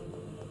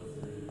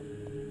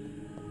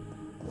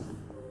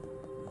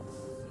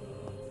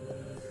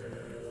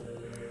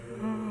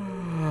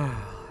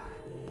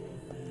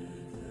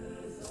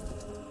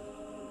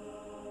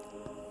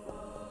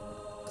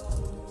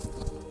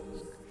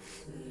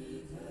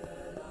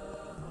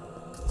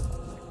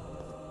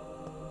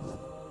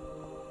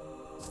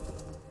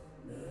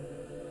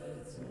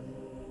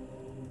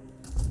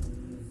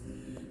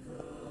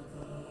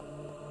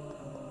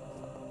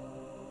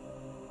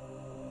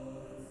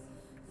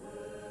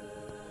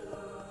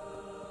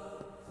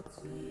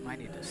 I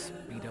need to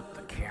speed up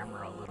the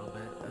camera a little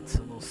bit. That's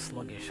a little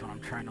sluggish when I'm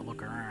trying to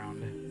look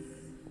around.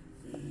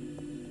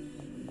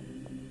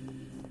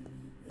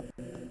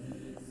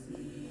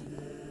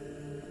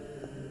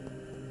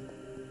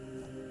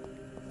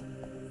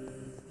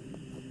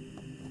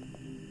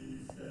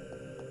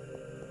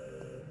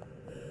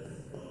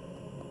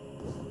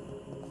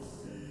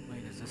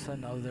 Wait, is this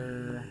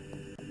another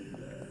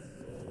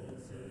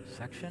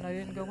section I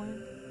didn't go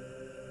in?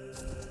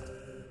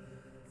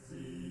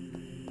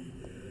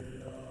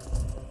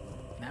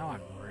 Now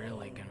I'm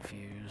really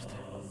confused.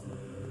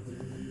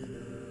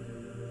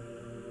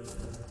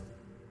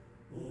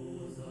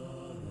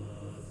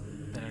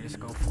 Did I just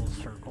go full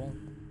circle?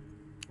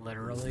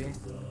 Literally?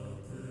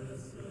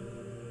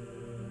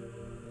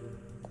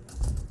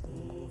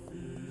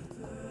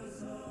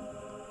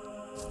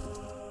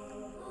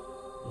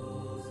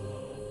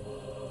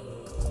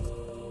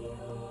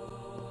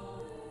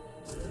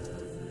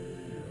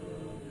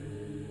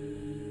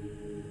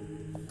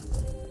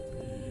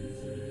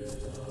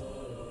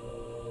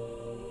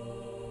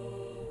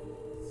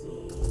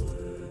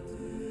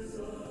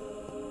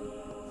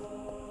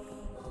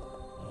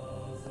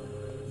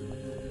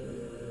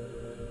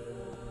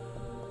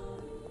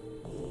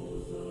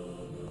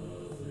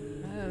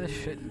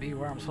 This shouldn't be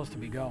where I'm supposed to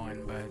be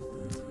going, but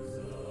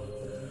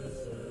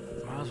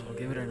might as well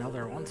give it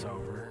another once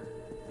over.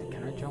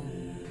 Can I jump?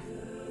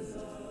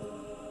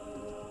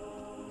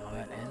 No,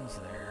 that ends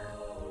there.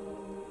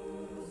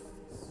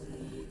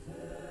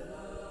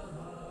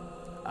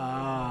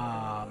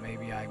 Ah,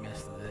 maybe I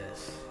missed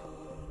this.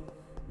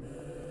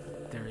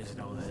 There is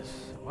no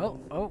this. Well,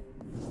 oh,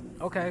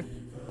 okay.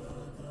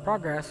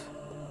 Progress.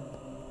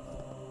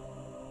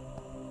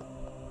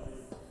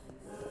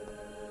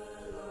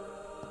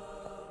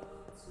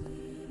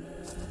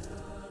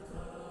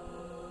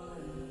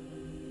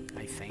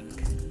 I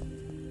think.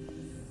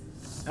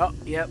 Oh,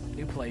 yep,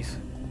 new place.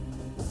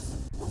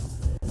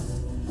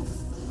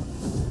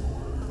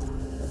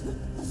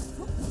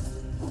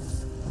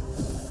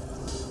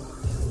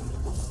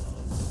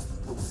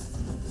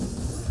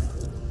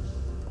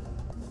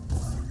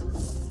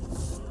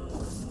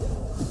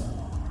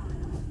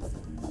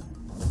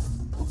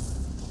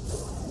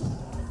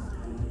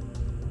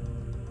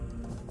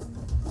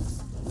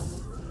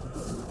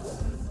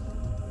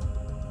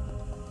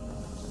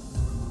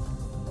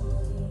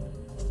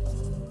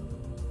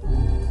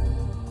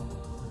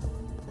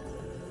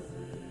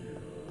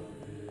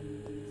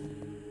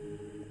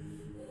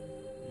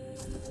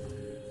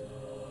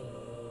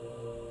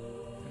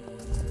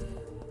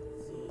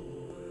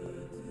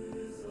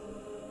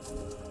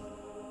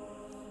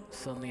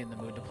 Suddenly in the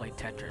mood to play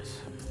Tetris.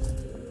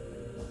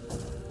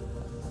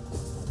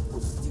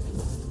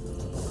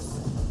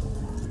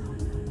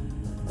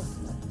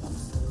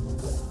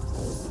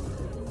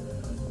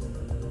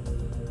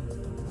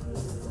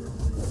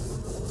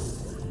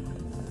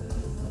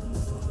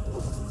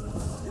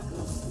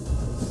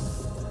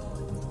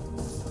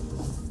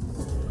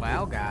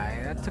 Wow, guy,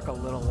 that took a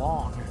little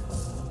long.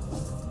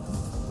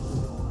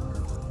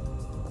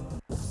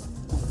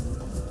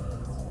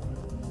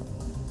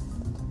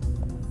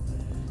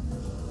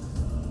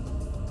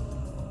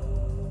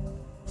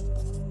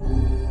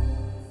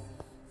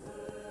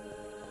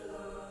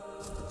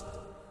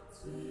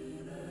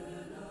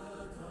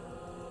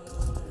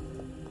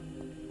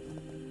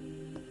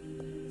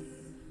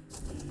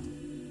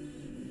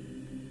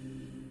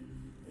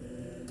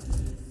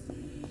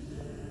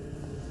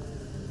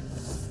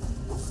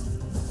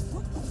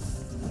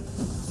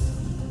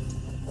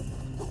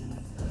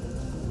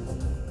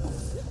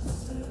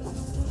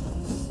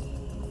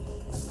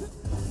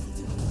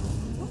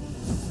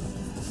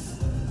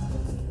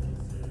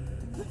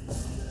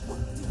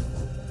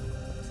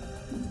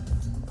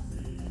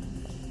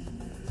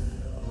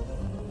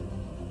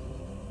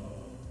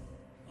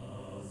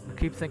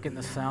 I keep thinking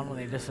the sound when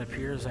they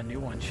disappear is a new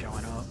one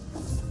showing up.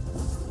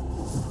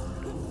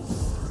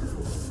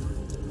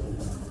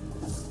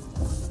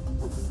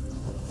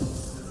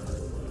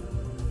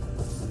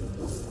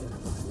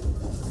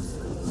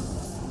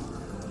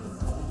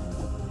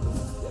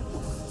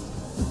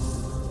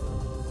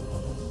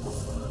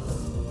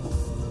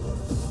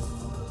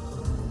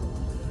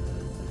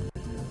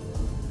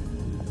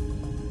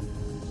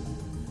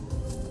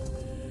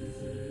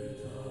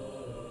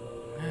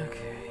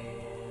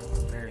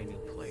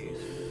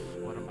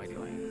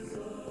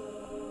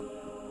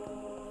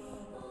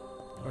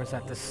 Or is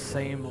that the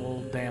same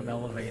old damn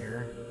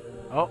elevator?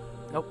 Oh,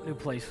 nope, new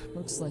place.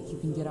 Looks like you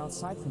can get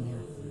outside from here.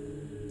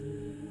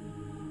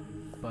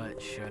 But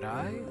should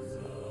I?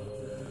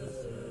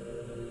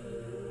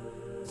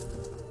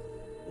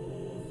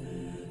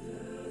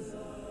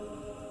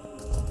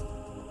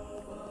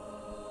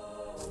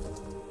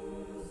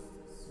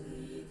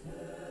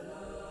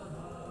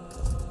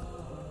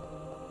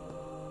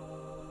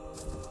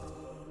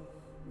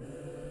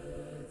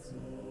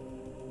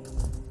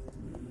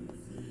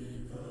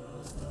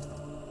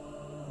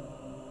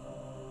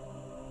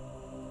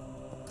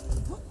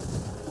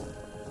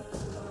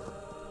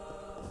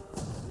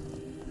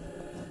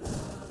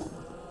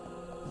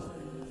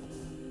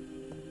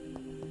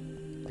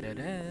 Dead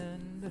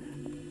end.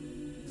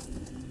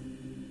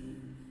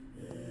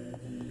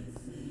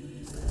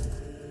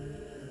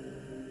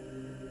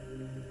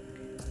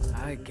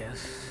 I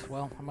guess,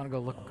 well, I'm gonna go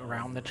look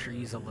around the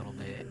trees a little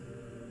bit.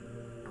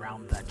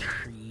 Around the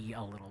tree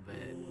a little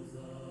bit.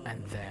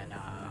 And then,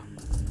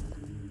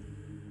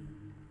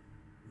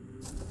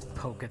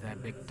 poke at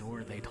that big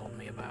door they told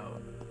me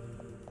about.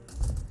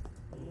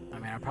 I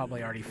mean, I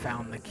probably already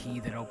found the key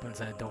that opens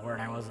that door,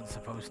 and I wasn't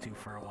supposed to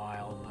for a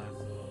while, but...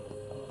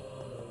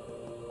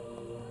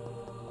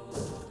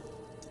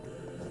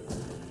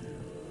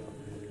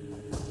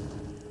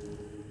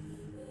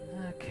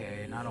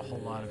 Okay, not a whole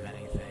lot of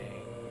anything.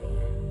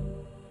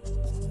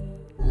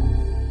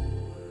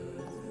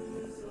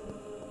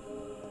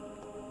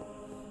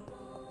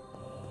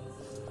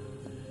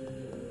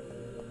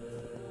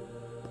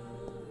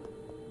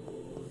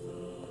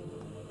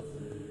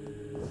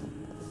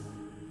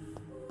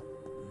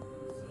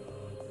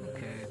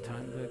 Okay,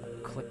 time to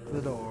click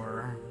the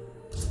door.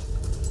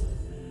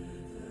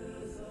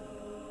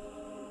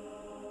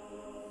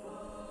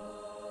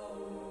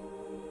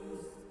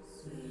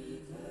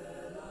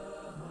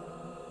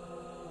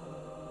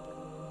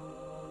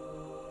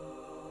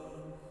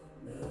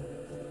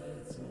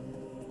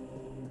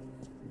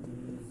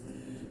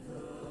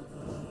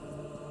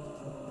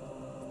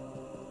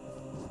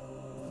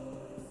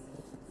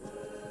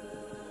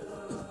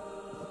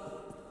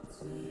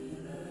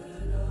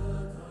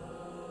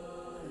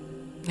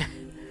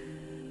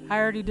 I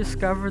already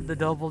discovered the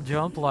double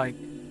jump, like...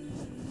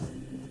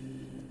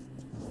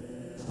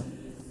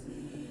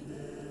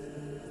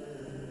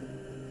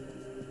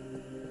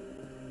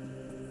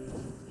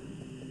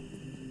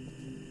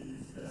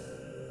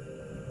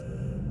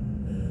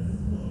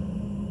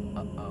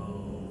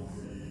 Uh-oh.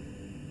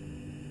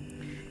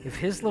 If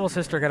his little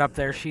sister got up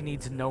there, she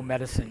needs no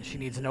medicine. She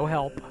needs no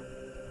help.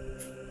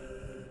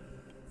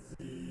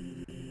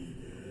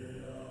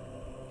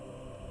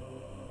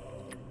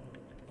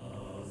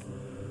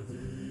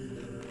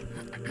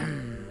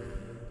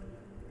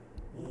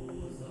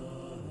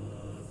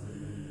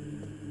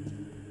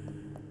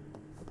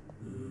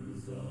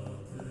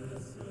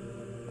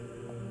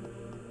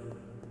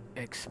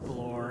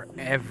 Explore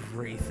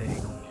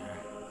everything.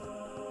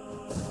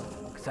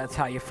 'Cause that's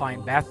how you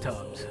find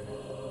bathtubs.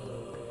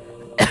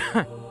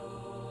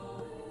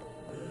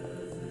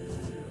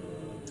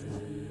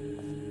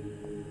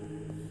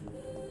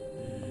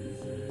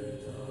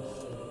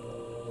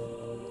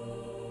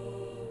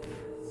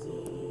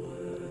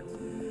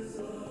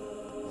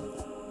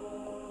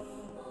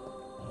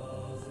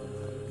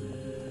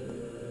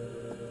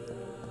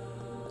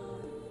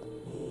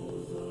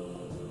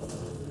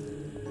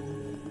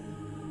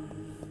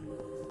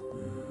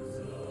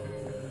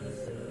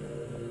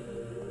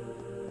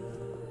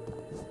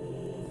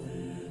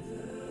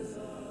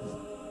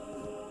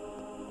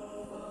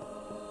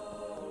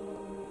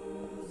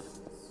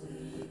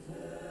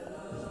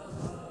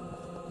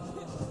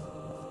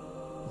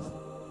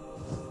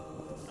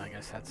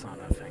 that's not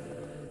a thing.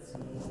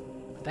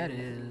 But that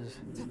is...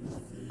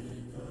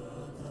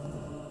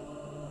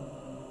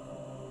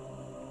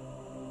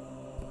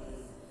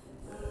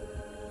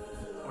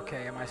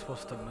 Okay, am I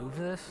supposed to move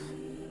this?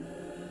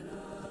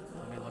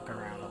 Let me look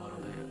around a little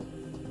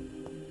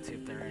bit. See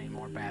if there are any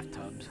more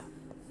bathtubs.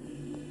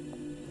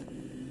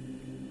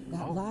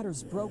 That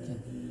ladder's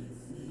broken.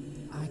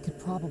 I could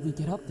probably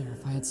get up there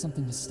if I had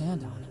something to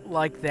stand on.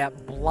 Like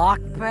that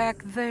block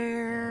back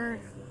there?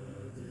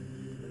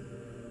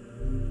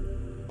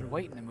 Been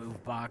waiting to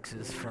move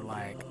boxes for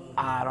like,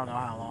 I don't know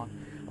how long.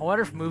 I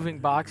wonder if moving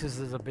boxes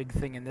is a big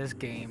thing in this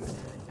game,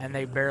 and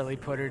they barely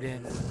put it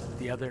in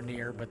the other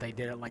NieR, but they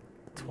did it like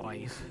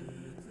twice.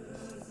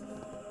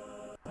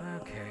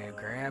 Okay,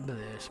 grab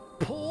this.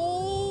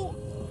 Pull!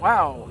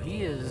 Wow,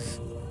 he is...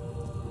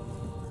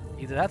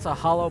 Either that's a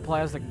hollow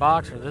plastic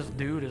box, or this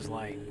dude is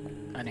like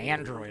an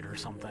android or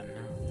something.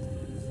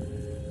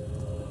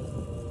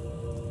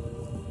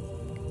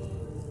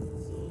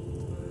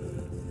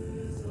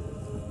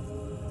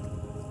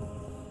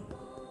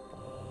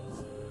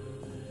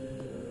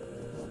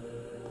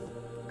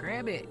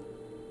 Grab it.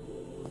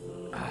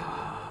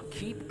 Oh,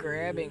 keep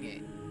grabbing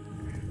it.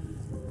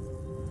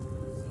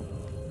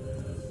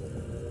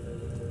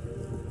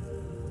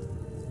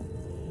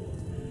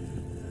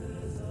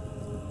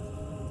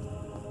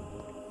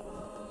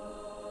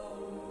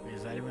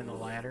 Is that even a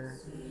ladder?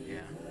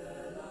 Yeah.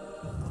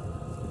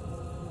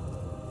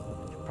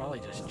 Should probably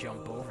just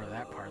jump over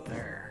that part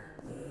there.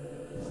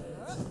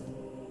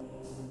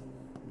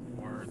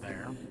 Or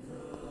there.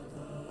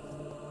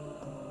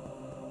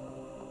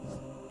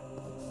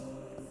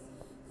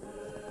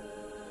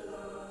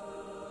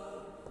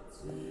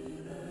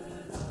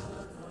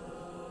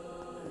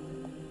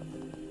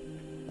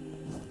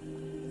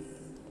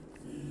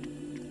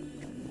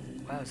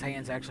 Wow, his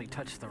hands actually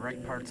touch the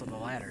right parts of the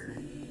ladder.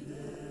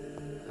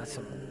 That's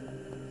some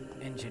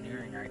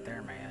engineering right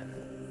there, man.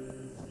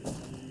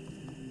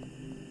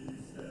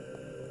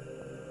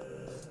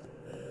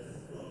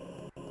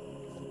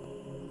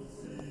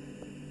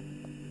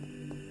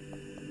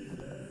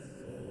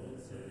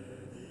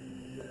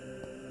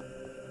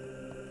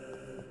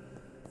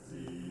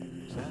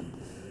 Is that?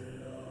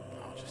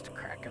 Oh, just a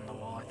crack in the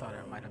wall. I thought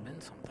it might have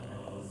been something.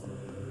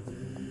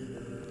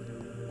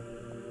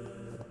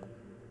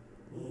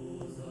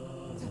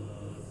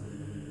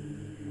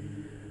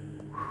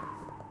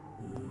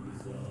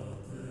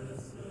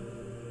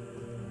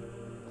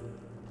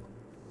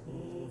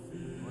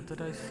 What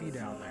did I see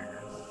down there?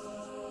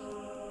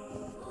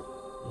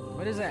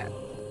 What is that?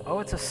 Oh,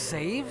 it's a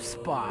save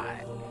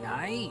spot.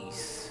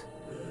 Nice.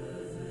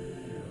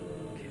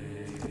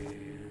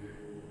 Okay.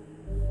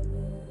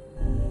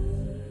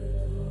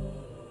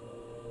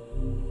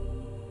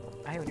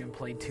 I haven't even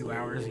played 2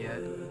 hours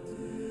yet.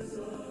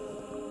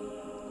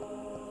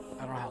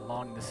 I don't know how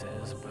long this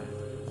is, but...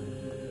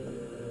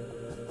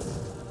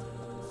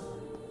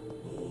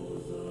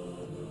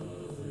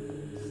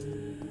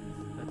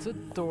 It's a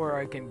door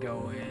I can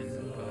go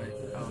in, but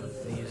oh,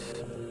 these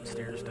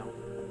stairs don't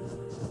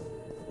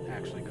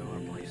actually go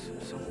in place.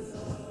 So,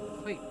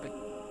 wait, but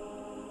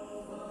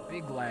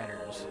big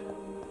ladders.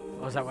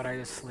 Oh, is that what I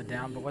just slid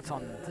down? But what's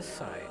on this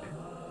side?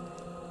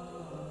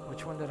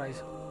 Which one did I?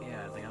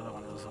 Yeah, the other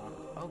one was on.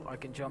 Oh, I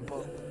can jump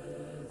up.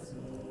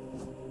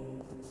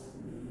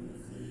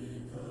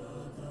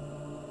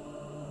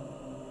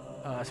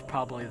 That's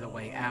probably the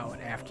way out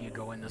after you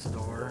go in this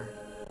door.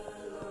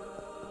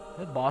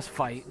 The boss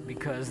fight,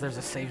 because there's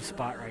a safe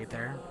spot right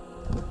there.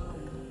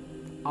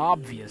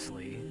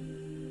 Obviously.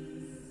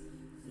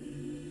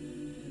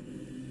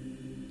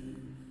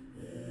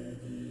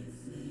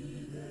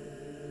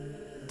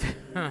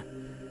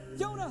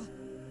 Yona!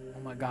 Oh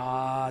my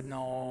god,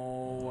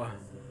 no.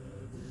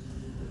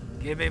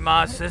 Give me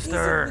my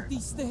sister. With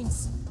these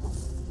things?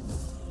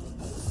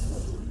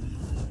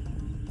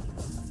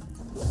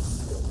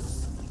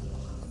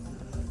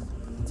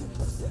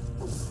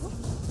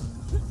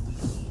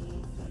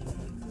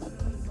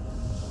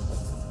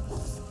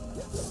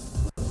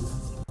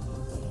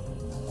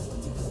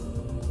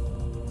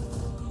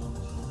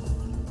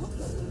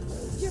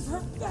 Give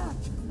her back!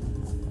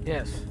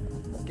 Yes,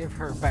 give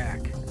her back.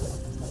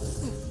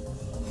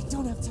 I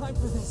don't have time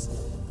for this.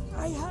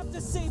 I have to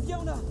save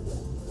Yona!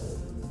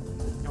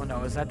 Oh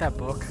no, is that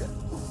book?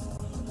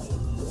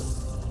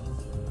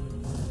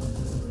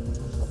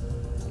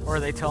 Or are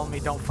they telling me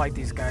don't fight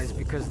these guys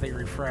because they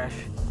refresh?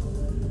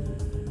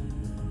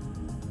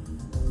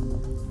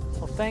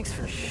 Well, thanks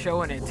for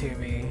showing it to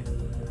me.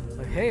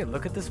 Like, hey,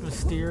 look at this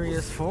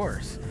mysterious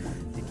force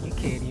that you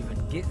can't even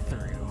get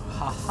through.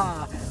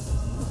 Haha.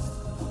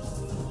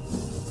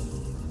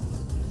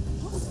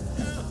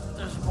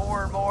 There's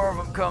more and more of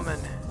them coming.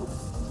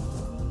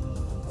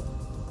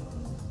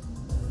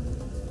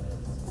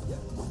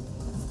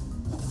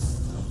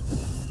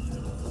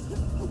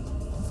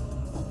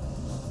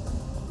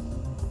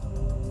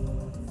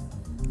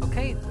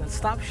 Okay, then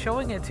stop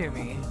showing it to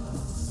me. I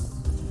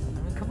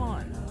mean, come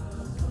on.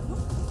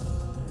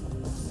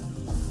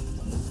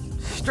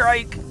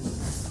 Strike!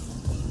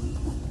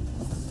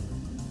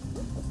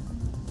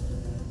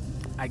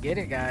 I get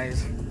it,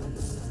 guys.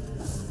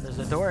 There's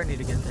a door I need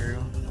to get through.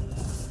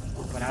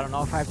 But I don't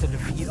know if I have to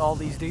defeat all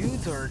these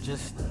dudes or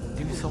just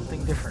do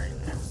something different.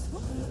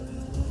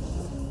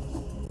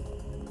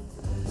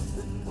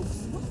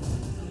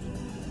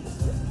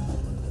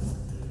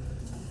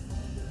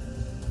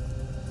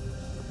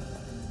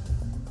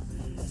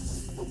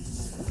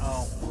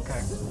 Oh,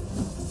 okay.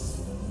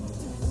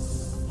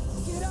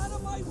 Get out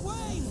of my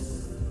way!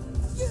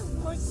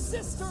 Give my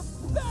sister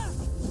back!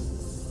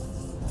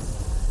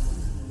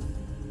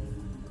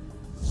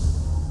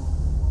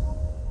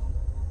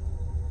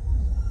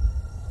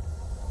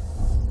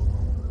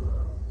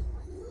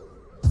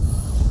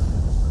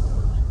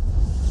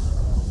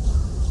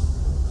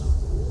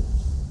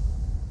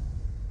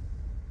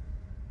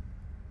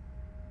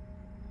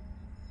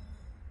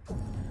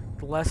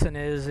 The lesson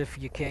is, if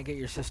you can't get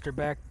your sister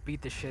back,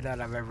 beat the shit out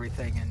of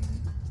everything and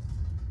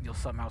you'll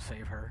somehow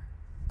save her.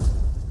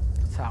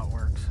 That's how it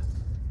works.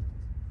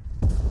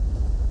 The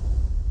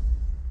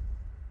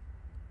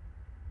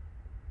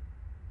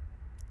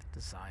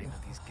design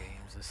of these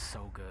games is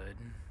so good.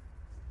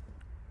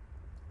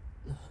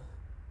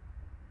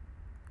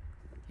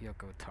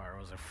 Yoko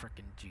Taro's a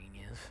freaking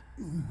genius.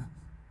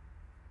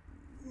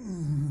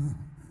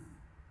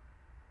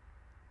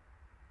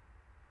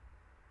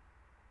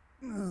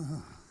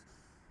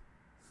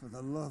 For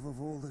the love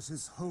of all that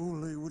is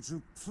holy, would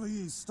you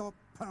please stop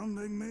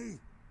pounding me?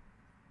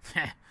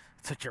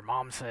 That's what your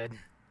mom said.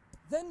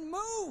 Then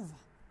move!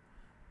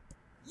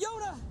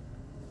 Yona!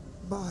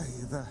 By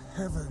the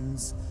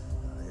heavens,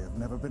 I have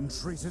never been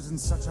treated in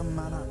such a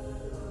manner.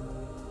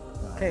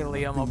 Okay,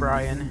 Liam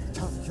O'Brien.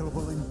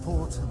 Incalculable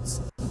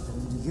importance,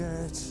 and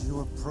yet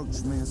you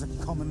approach me as a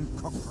common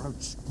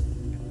cockroach.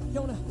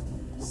 Yona,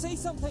 say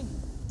something!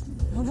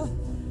 Yona!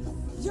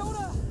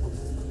 Yona!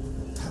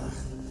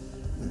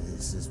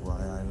 This is why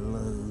I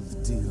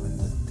loathe dealing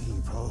with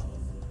people.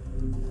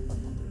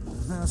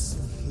 Now see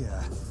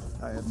here,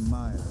 I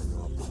admire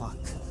your pluck.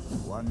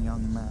 One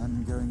young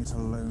man going it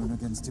alone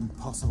against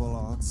impossible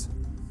odds.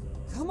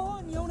 Come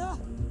on, Yona!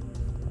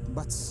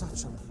 But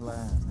such a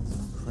plan is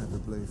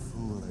incredibly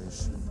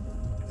foolish.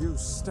 You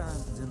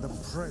stand in the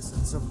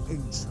presence of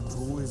ancient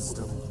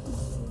wisdom.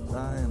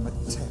 I am a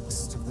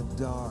text of the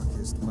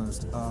darkest,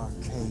 most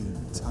arcane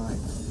type.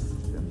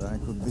 And I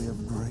could be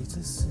of great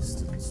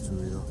assistance to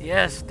you.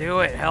 Yes,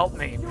 do it. Help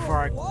me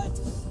before I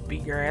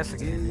beat your ass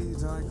again.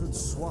 Indeed, I could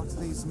swat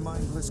these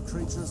mindless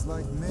creatures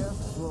like mere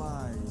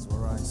flies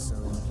were I so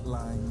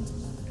inclined.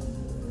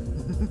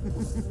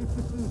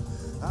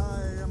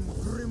 I am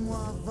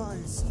Grimoire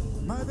Weiss.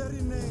 My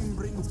very name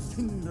brings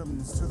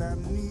kingdoms to their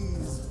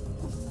knees.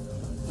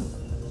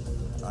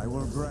 I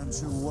will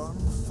grant you one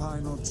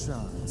final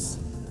chance.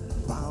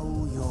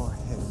 Bow your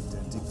head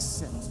and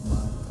accept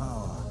my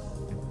power.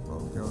 Or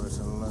go it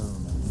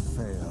alone and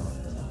fail.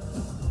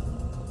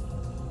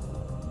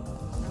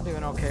 I'm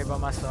doing okay by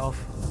myself.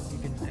 You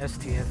can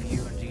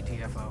STFU and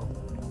GTFO.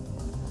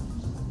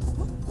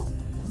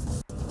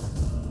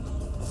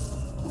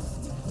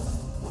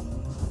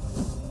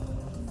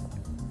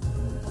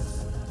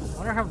 I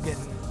wonder how I'm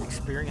getting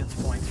experience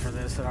points for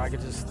this, so I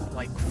could just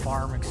like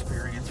farm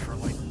experience for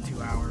like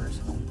 2 hours.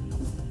 I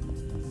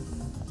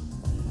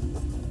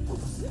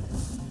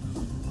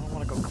don't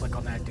want to go click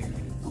on that dude.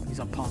 He's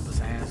a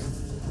pompous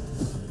ass.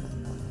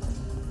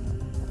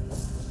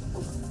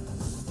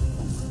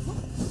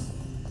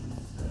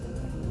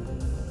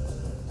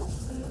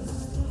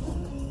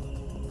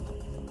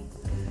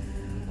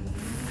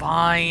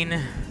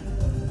 Fine.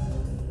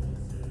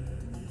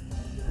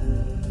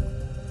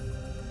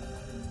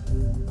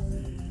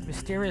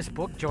 Mysterious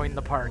book joined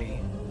the party.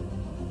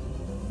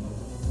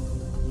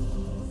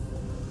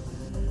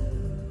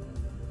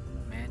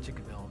 Magic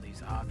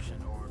abilities,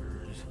 option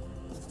orders,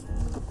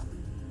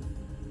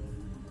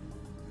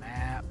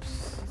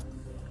 maps,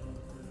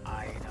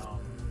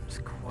 items,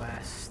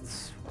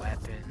 quests,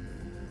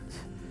 weapons.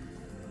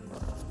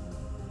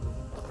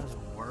 There's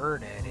a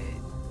word edit.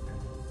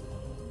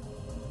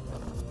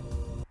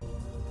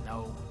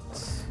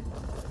 Notes.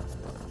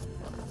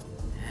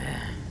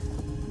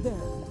 There.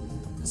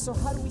 So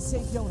how do we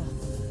save Yona?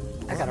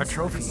 I got a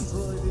trophy.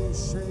 Destroy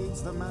these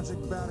shades, the magic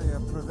barrier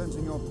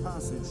preventing your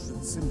passage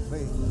should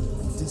simply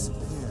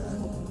disappear.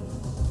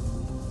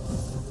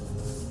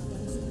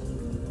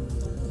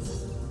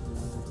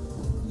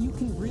 You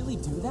can really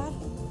do that?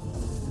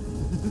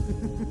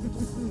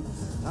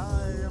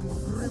 I am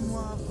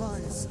Grimoire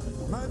Weiss.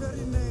 My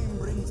very name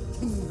brings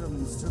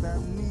kingdoms to their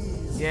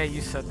knees. Yeah,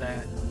 you said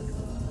that.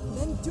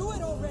 Then do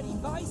it already,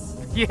 Vice!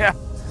 Yeah.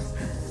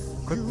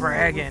 Quit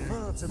bragging.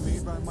 Refer to me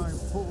by my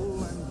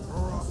full and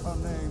proper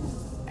name.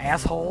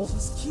 Asshole.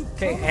 Just keep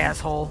Okay, going.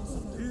 asshole.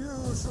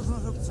 You should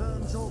not have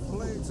turned your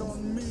blades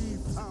on me,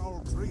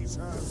 foul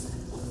creatures.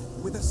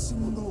 With a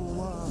single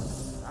word,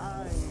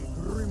 I,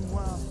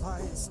 Grimoire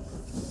Weiss,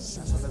 can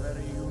shatter the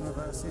very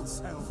universe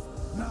itself.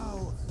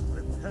 Now,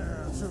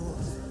 prepare to...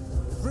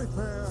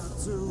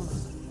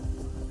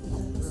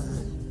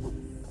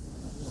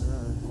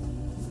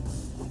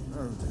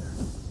 Oh dear.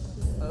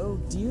 Oh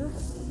dear?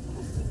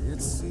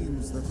 It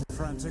seems that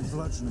frantic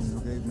bludgeoning you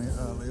gave me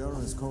earlier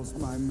has caused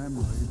my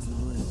memory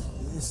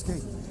to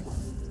escape me.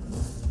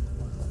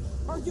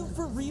 Are you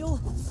for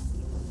real?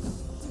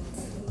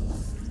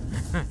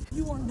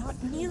 You are not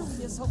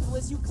nearly as helpful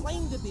as you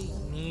claim to be.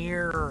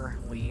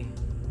 Nearly.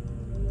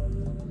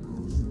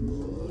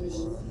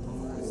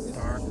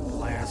 Dark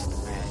blast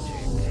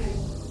magic.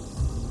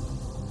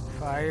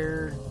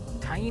 Fire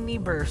tiny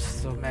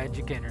bursts of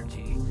magic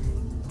energy.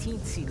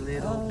 Teensy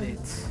little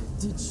bits.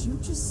 Did you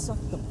just suck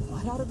the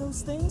blood out of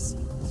those things?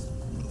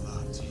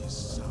 Bloody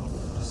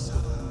sounds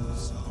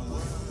are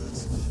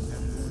words,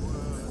 and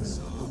words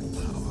are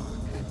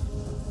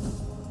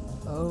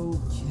power.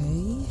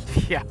 Okay.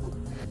 Yeah.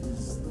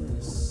 Is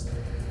this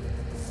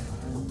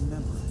a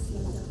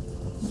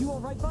memory? You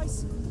alright,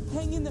 Vice?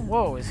 Hang in there.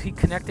 Whoa, is he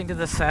connecting to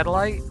the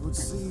satellite? It would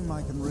seem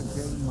I can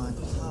regain my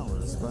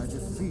powers by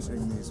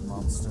defeating these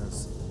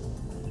monsters.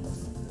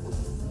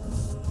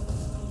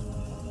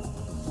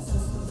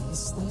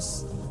 Is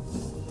this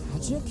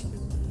magic?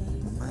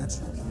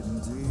 Magic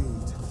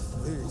indeed.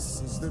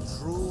 This is the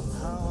true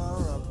power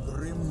of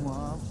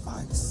Grimoire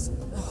Vice.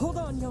 Hold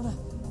on, Yona.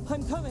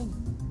 I'm coming.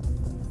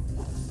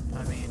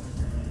 I mean,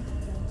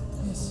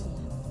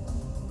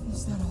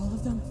 Is that all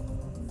of them?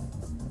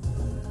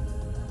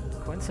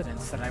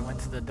 coincidence that I went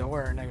to the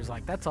door and I was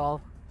like, that's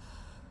all.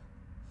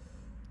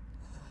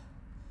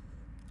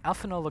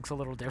 Alphino looks a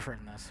little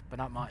different in this, but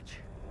not much.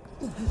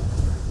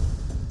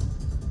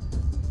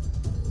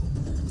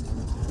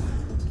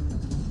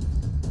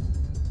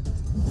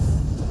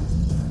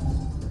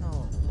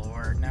 Oh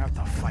lord, now I have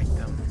to fight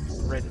them.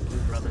 Red and Blue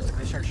Brothers,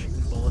 they start shooting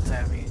bullets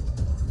at me.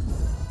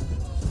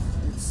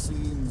 It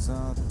seems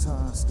our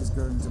task is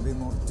going to be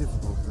more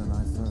difficult than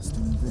I first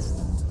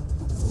envisioned.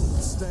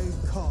 Stay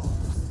calm.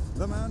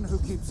 The man who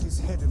keeps his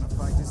head in a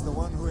fight is the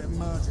one who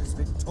emerges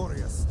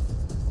victorious.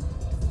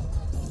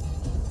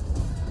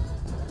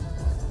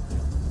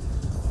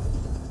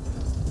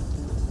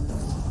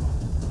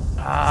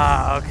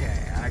 Ah,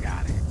 okay, I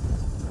got it.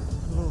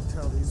 Look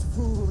how these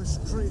foolish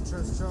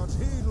creatures charge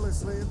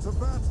heedlessly into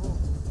battle.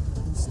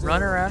 Instead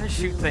Run around and of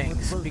shoot dealing with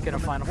things, both speaking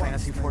of them Final at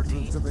Fantasy once, they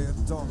prove XIV. to be a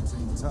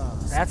daunting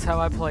task. That's how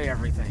I play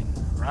everything.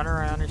 Run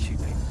around and shoot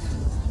things.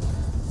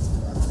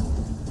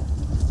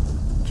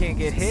 Can't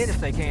get hit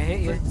if they can't hit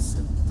you. It's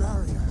a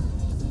barrier.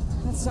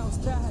 That sounds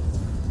bad.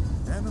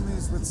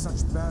 Enemies with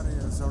such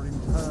barriers are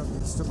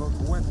impervious to both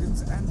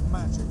weapons and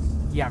magic.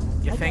 Yeah,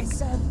 you Like think? I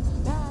said,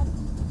 bad.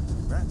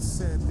 That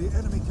said, the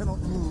enemy cannot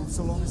move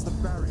so long as the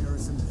barrier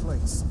is in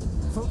place.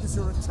 Focus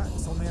your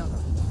attacks on the other.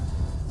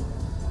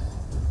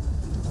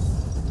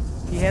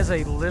 He has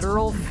a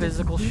literal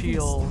physical Moving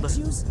shield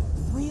statues?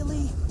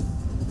 Really?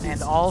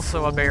 and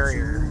also a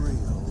barrier.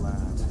 Real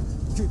lad.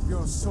 Keep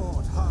your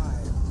sword high.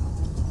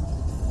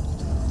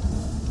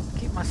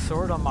 Keep my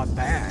sword on my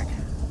back.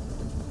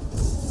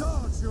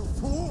 Dodge, you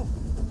fool!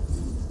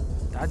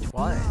 Dodge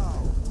what?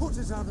 Now, put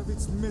it out of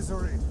its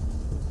misery.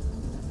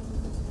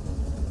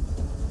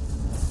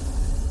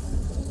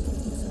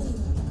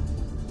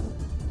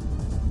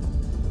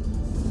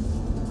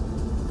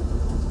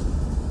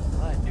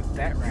 Well, I nuked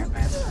that rat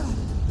bastard.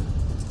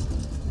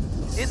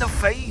 In the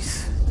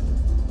face!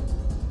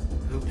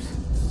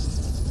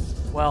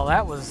 Oops. Well,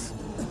 that was...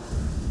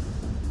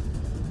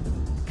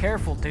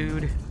 Careful,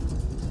 dude.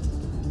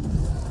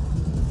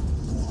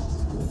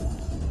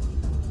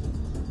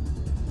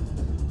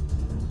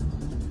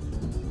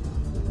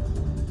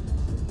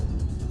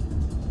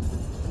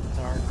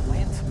 Dark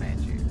lance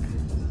magic.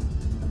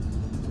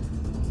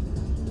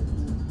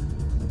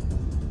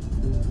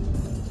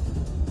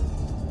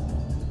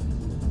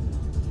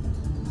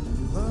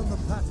 Learn the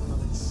pattern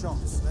of its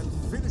shots, then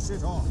finish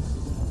it off.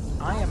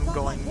 I am thought my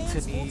going to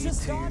hands were need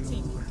just to...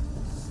 dodging.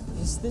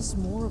 Is this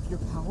more of your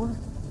power?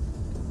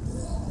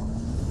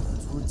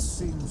 It would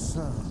seem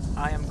so.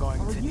 I am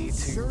going Are to you need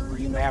to sure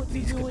you know remap what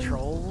you're these doing?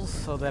 controls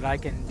so that I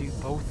can do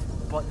both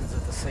buttons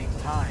at the same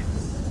time.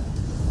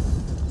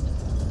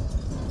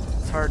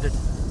 It's hard to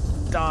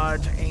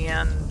dodge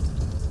and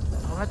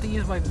I'll have to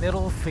use my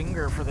middle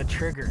finger for the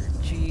trigger.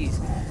 Jeez,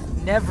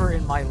 never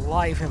in my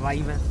life have I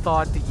even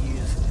thought to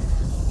use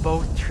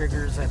both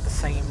triggers at the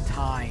same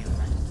time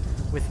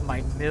with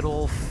my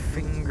middle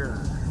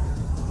finger.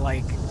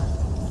 Like,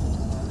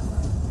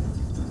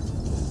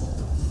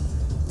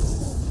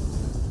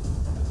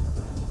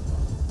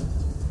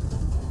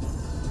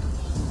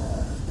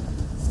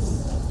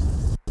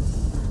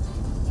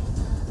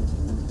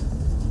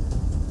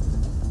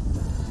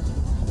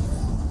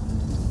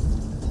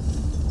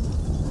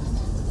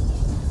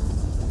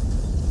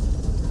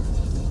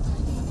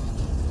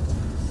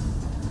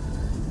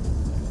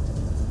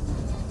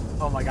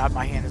 oh my god,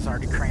 my hand is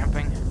already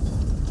cramping.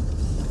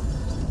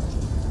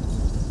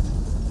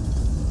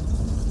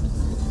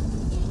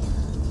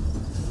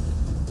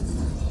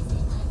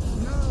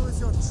 Now is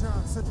your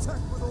chance. Attack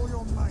with all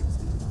your might.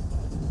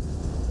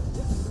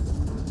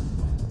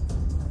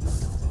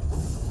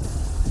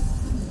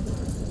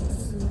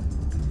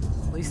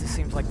 At least it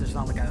seems like there's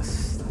not like a...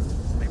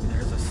 Maybe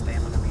there's a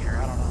stamina meter,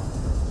 I don't know.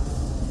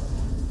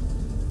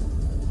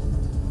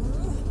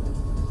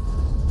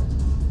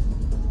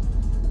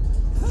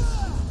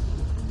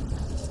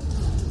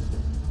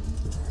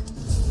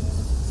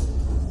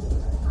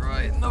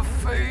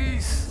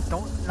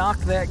 knock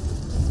that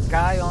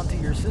guy onto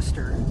your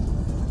sister.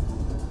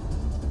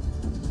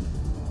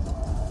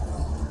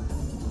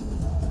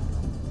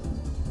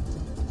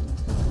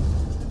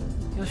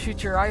 He'll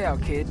shoot your eye out,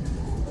 kid.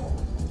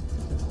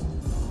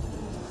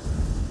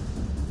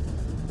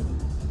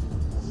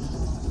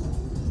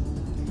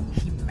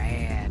 He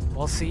mad.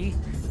 Well, see,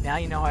 now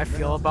you know how I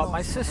feel about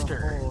my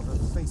sister.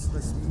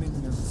 Faceless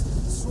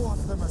minions,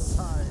 swat them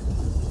aside.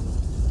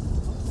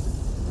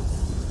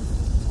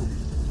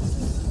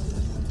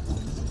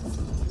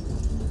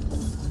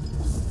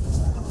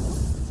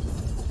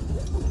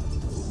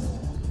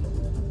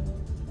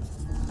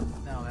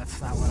 No,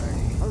 that's not what I...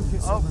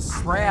 Oh,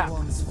 crap!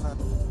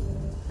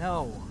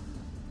 No,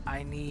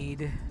 I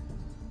need...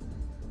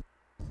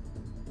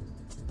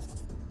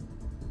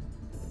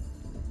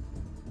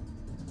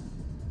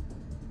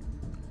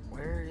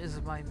 Where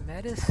is my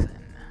medicine?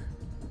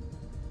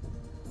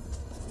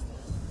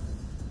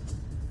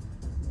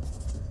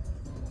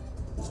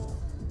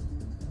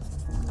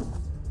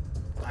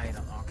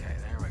 Item, okay,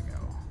 there we go.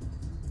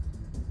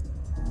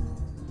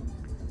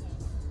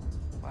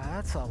 Wow,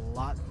 that's a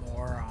lot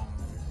more,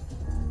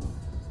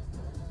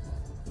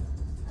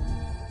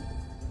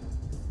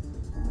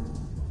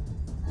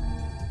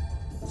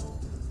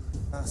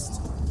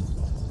 Last time.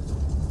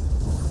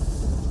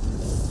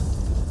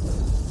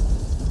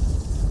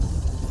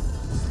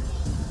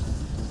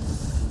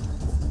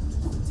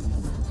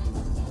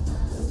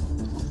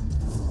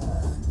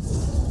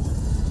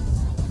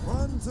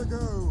 One to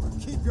go.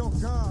 Keep your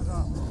guard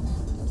up.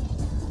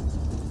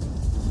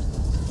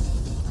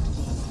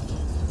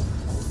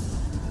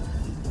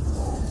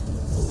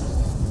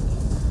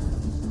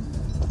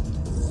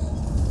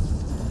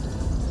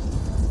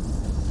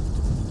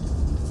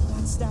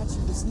 That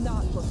statue does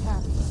not look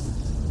happy.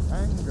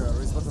 Anger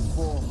is but a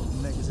form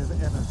of negative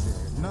energy.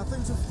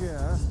 Nothing to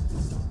fear.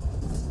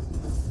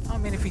 I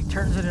mean, if he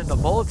turns it into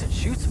bullets and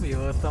shoots me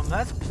with them,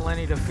 that's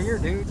plenty to fear,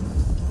 dude.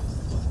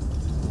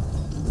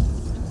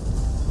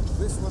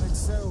 This one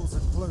excels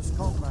at close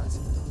combat.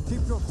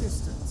 Keep your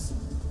distance.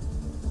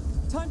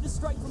 Time to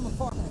strike from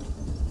afar then.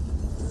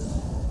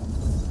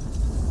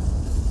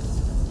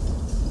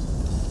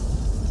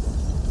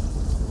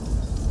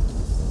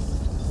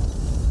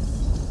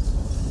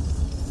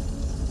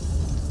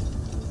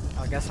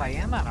 I guess I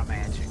am out of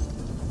magic.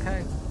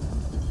 Okay.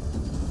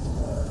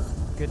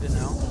 Good to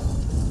know.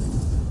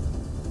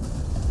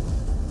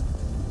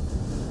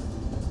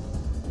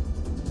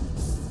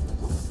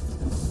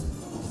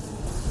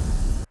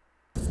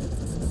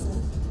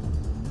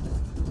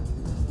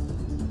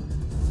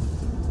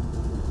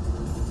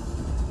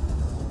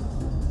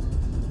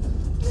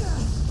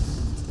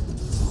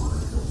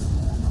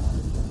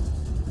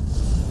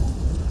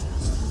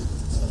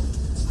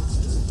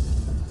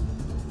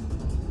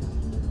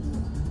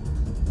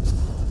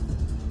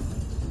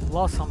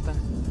 Lost something.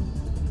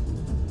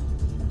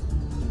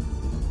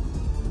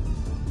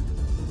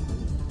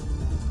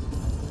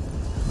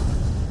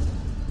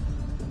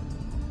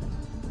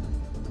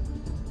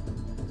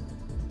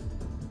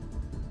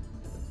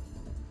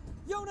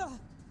 Yona!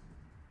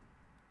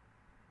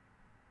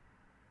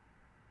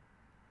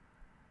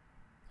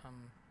 Oh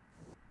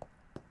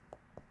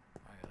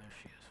yeah, there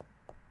she is.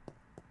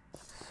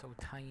 So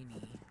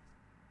tiny.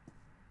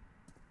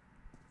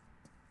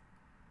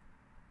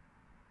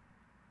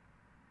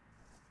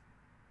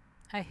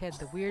 I had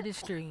the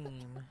weirdest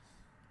dream.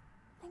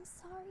 I'm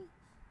sorry.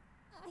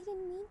 I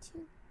didn't mean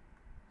to.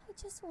 I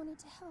just wanted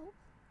to help.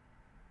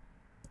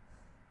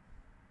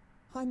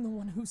 I'm the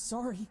one who's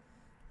sorry.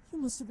 You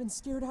must have been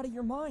scared out of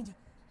your mind.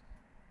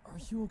 Are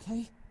you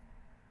okay?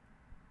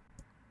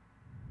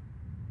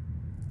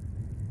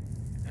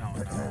 Oh no,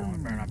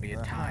 it better not be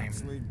a timed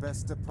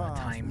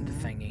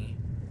thingy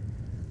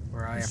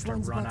where I have to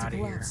run out of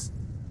here.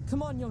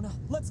 Come on, Yona,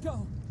 let's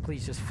go.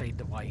 Please just fade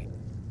to white.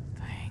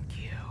 Thank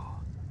you.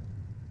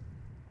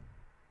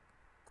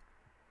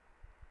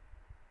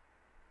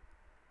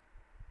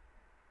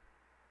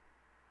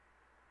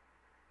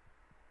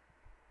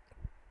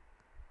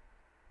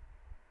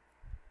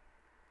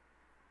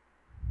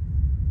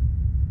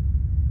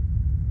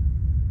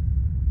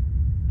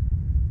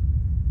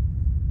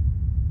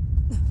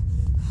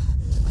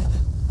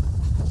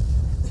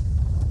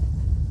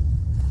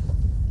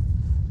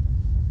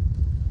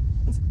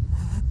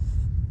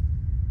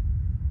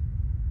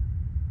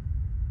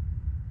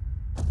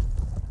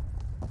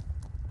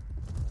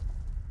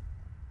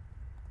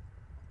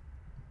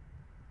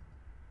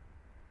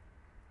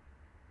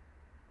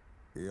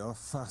 You're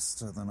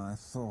faster than I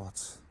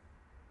thought.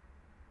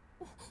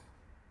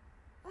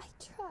 I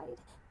tried.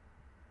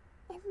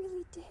 I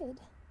really did.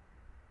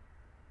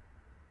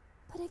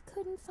 But I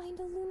couldn't find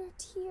a lunar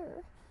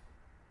tear.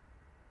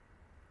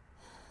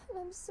 And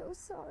I'm so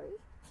sorry.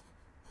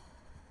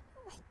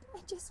 I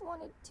just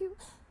wanted to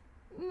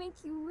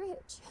make you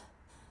rich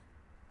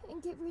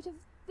and get rid of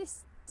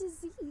this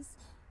disease.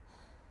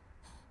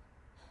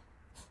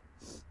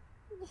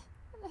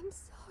 I'm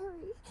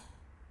sorry.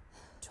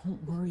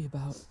 Don't worry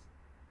about...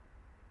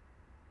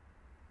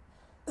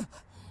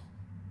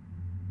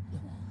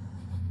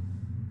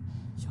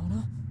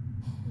 Yona,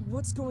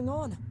 What's going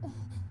on?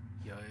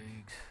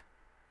 Yikes.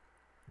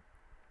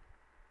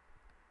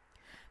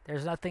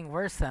 There's nothing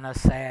worse than a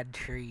sad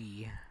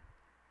tree.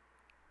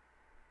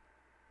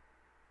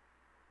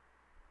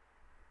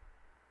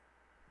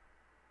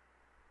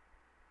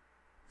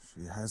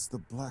 She has the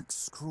black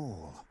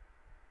scroll.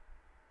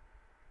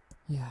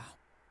 Yeah.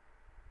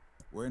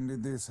 When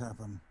did this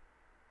happen?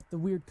 The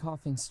weird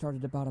coughing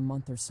started about a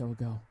month or so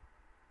ago.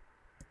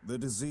 The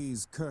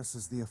disease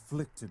curses the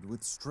afflicted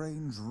with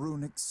strange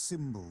runic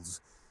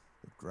symbols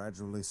that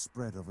gradually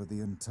spread over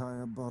the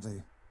entire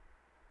body.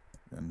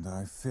 And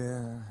I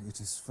fear it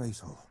is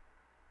fatal.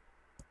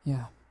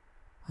 Yeah,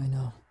 I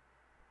know.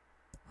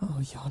 Oh,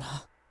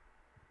 Yona.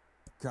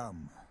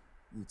 Come,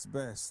 it's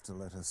best to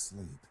let her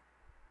sleep.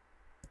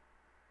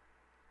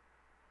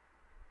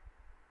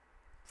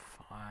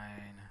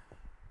 Fine.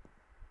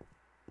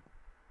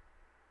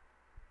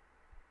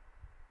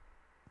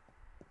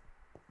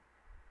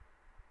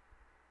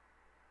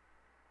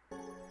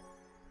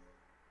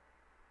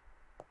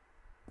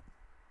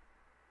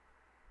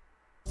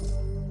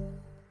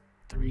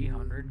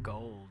 $300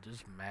 gold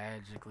just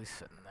magically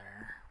sitting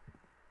there.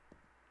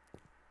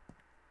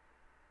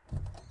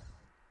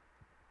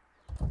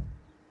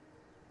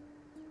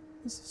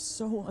 This is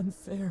so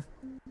unfair.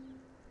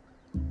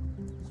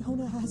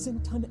 Yona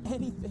hasn't done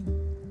anything.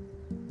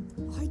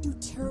 Why do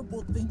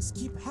terrible things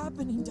keep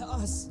happening to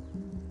us?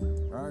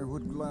 I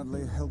would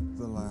gladly help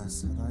the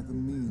lass had I the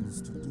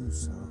means to do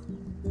so.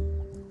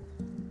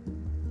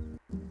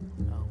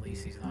 Well, at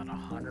least he's not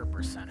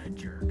 100% a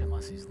jerk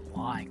unless he's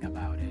lying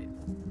about it.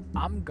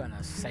 I'm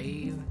gonna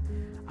save.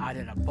 I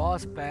did a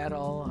boss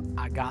battle.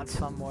 I got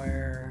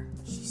somewhere.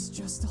 She's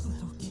just a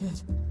little kid.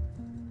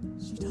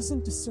 She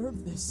doesn't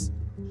deserve this.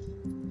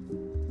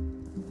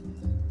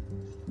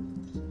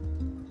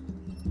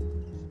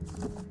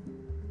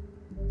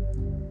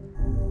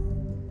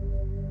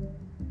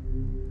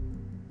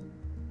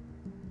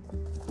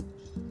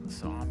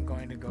 So I'm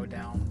going to go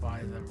down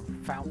by the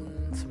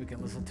fountain so we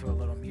can listen to a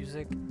little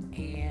music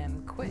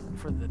and quit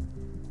for the,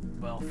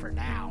 well, for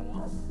now.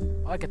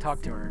 Oh, I could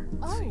talk to her.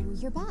 Let's see. Oh,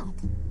 you're back.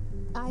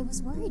 I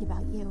was worried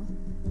about you.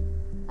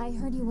 I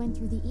heard you went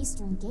through the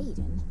eastern gate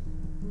and...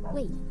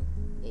 Wait,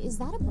 is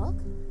that a book?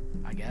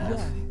 I guess.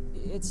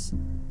 Yeah, it's...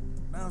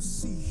 Now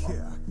see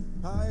here,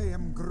 I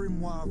am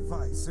Grimoire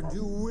Weiss, and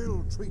you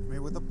will treat me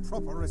with the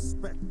proper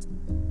respect.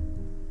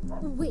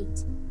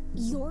 Wait,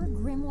 you're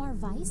Grimoire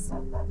Weiss?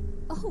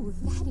 Oh,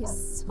 that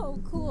is so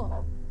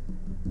cool.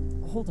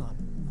 Hold on,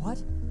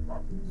 what?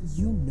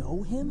 You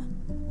know him?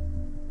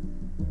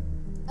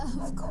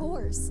 Of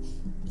course.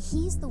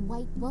 He's the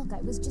white book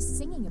I was just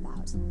singing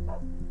about.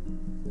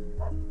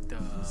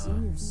 He's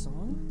in your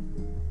song?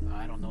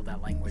 I don't know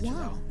that language, Yeah,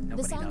 though. the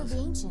Nobody Song of does. the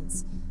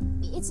Ancients.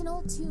 It's an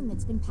old tune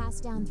that's been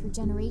passed down through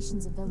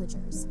generations of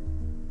villagers.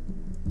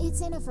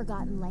 It's in a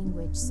forgotten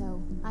language,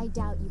 so I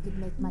doubt you could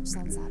make much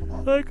sense out of it.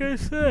 Like I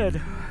said.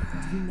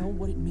 Do you know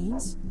what it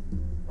means?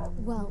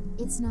 Well,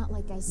 it's not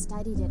like I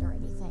studied it or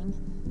anything,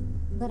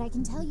 but I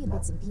can tell you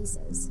bits and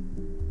pieces.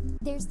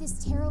 There's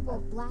this terrible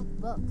black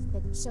book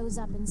that shows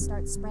up and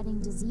starts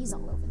spreading disease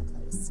all over the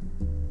place.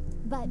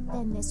 But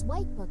then this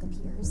white book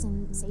appears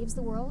and saves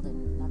the world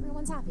and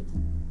everyone's happy.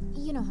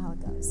 You know how it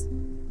goes.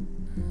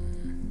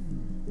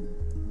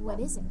 What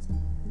is it?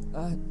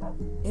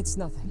 It's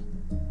nothing.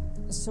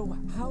 So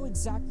how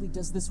exactly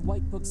does this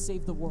white book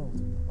save the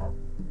world?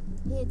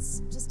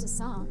 It's just a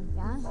song,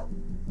 yeah?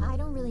 I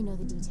don't really know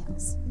the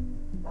details.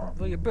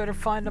 Well, you better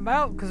find them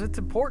out, because it's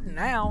important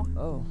now.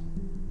 Oh.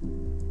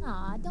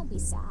 Aw, don't be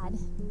sad.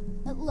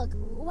 Look,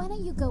 why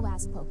don't you go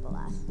ask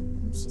Popola?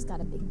 She's got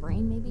a big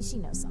brain, maybe she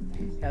knows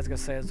something. Yeah, I was going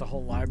to say, it's a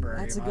whole library.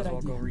 That's a Might good as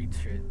well go idea. read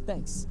shit.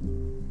 Thanks.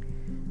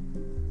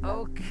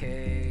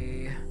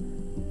 Okay.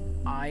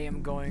 I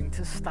am going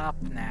to stop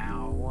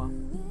now.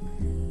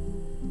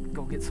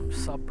 Go get some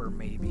supper,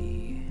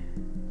 maybe.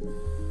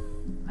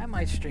 I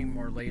might stream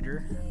more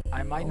later.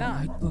 I might A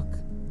not. white book,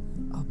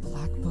 a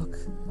black book,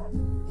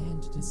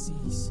 and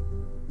disease.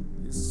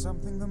 Is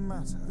something the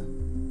matter?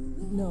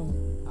 No,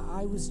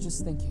 I was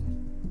just thinking.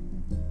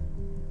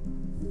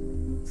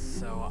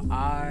 So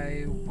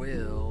I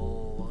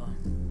will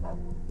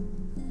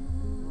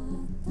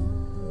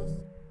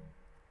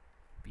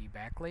be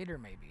back later,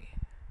 maybe.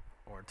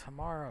 Or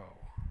tomorrow.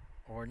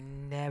 Or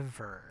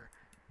never.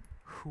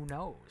 Who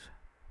knows?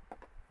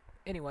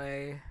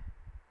 Anyway.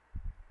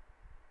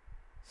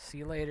 See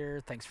you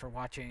later. Thanks for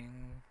watching.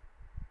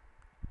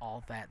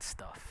 All that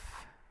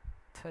stuff.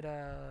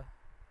 Ta-da.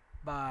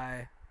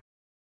 Bye.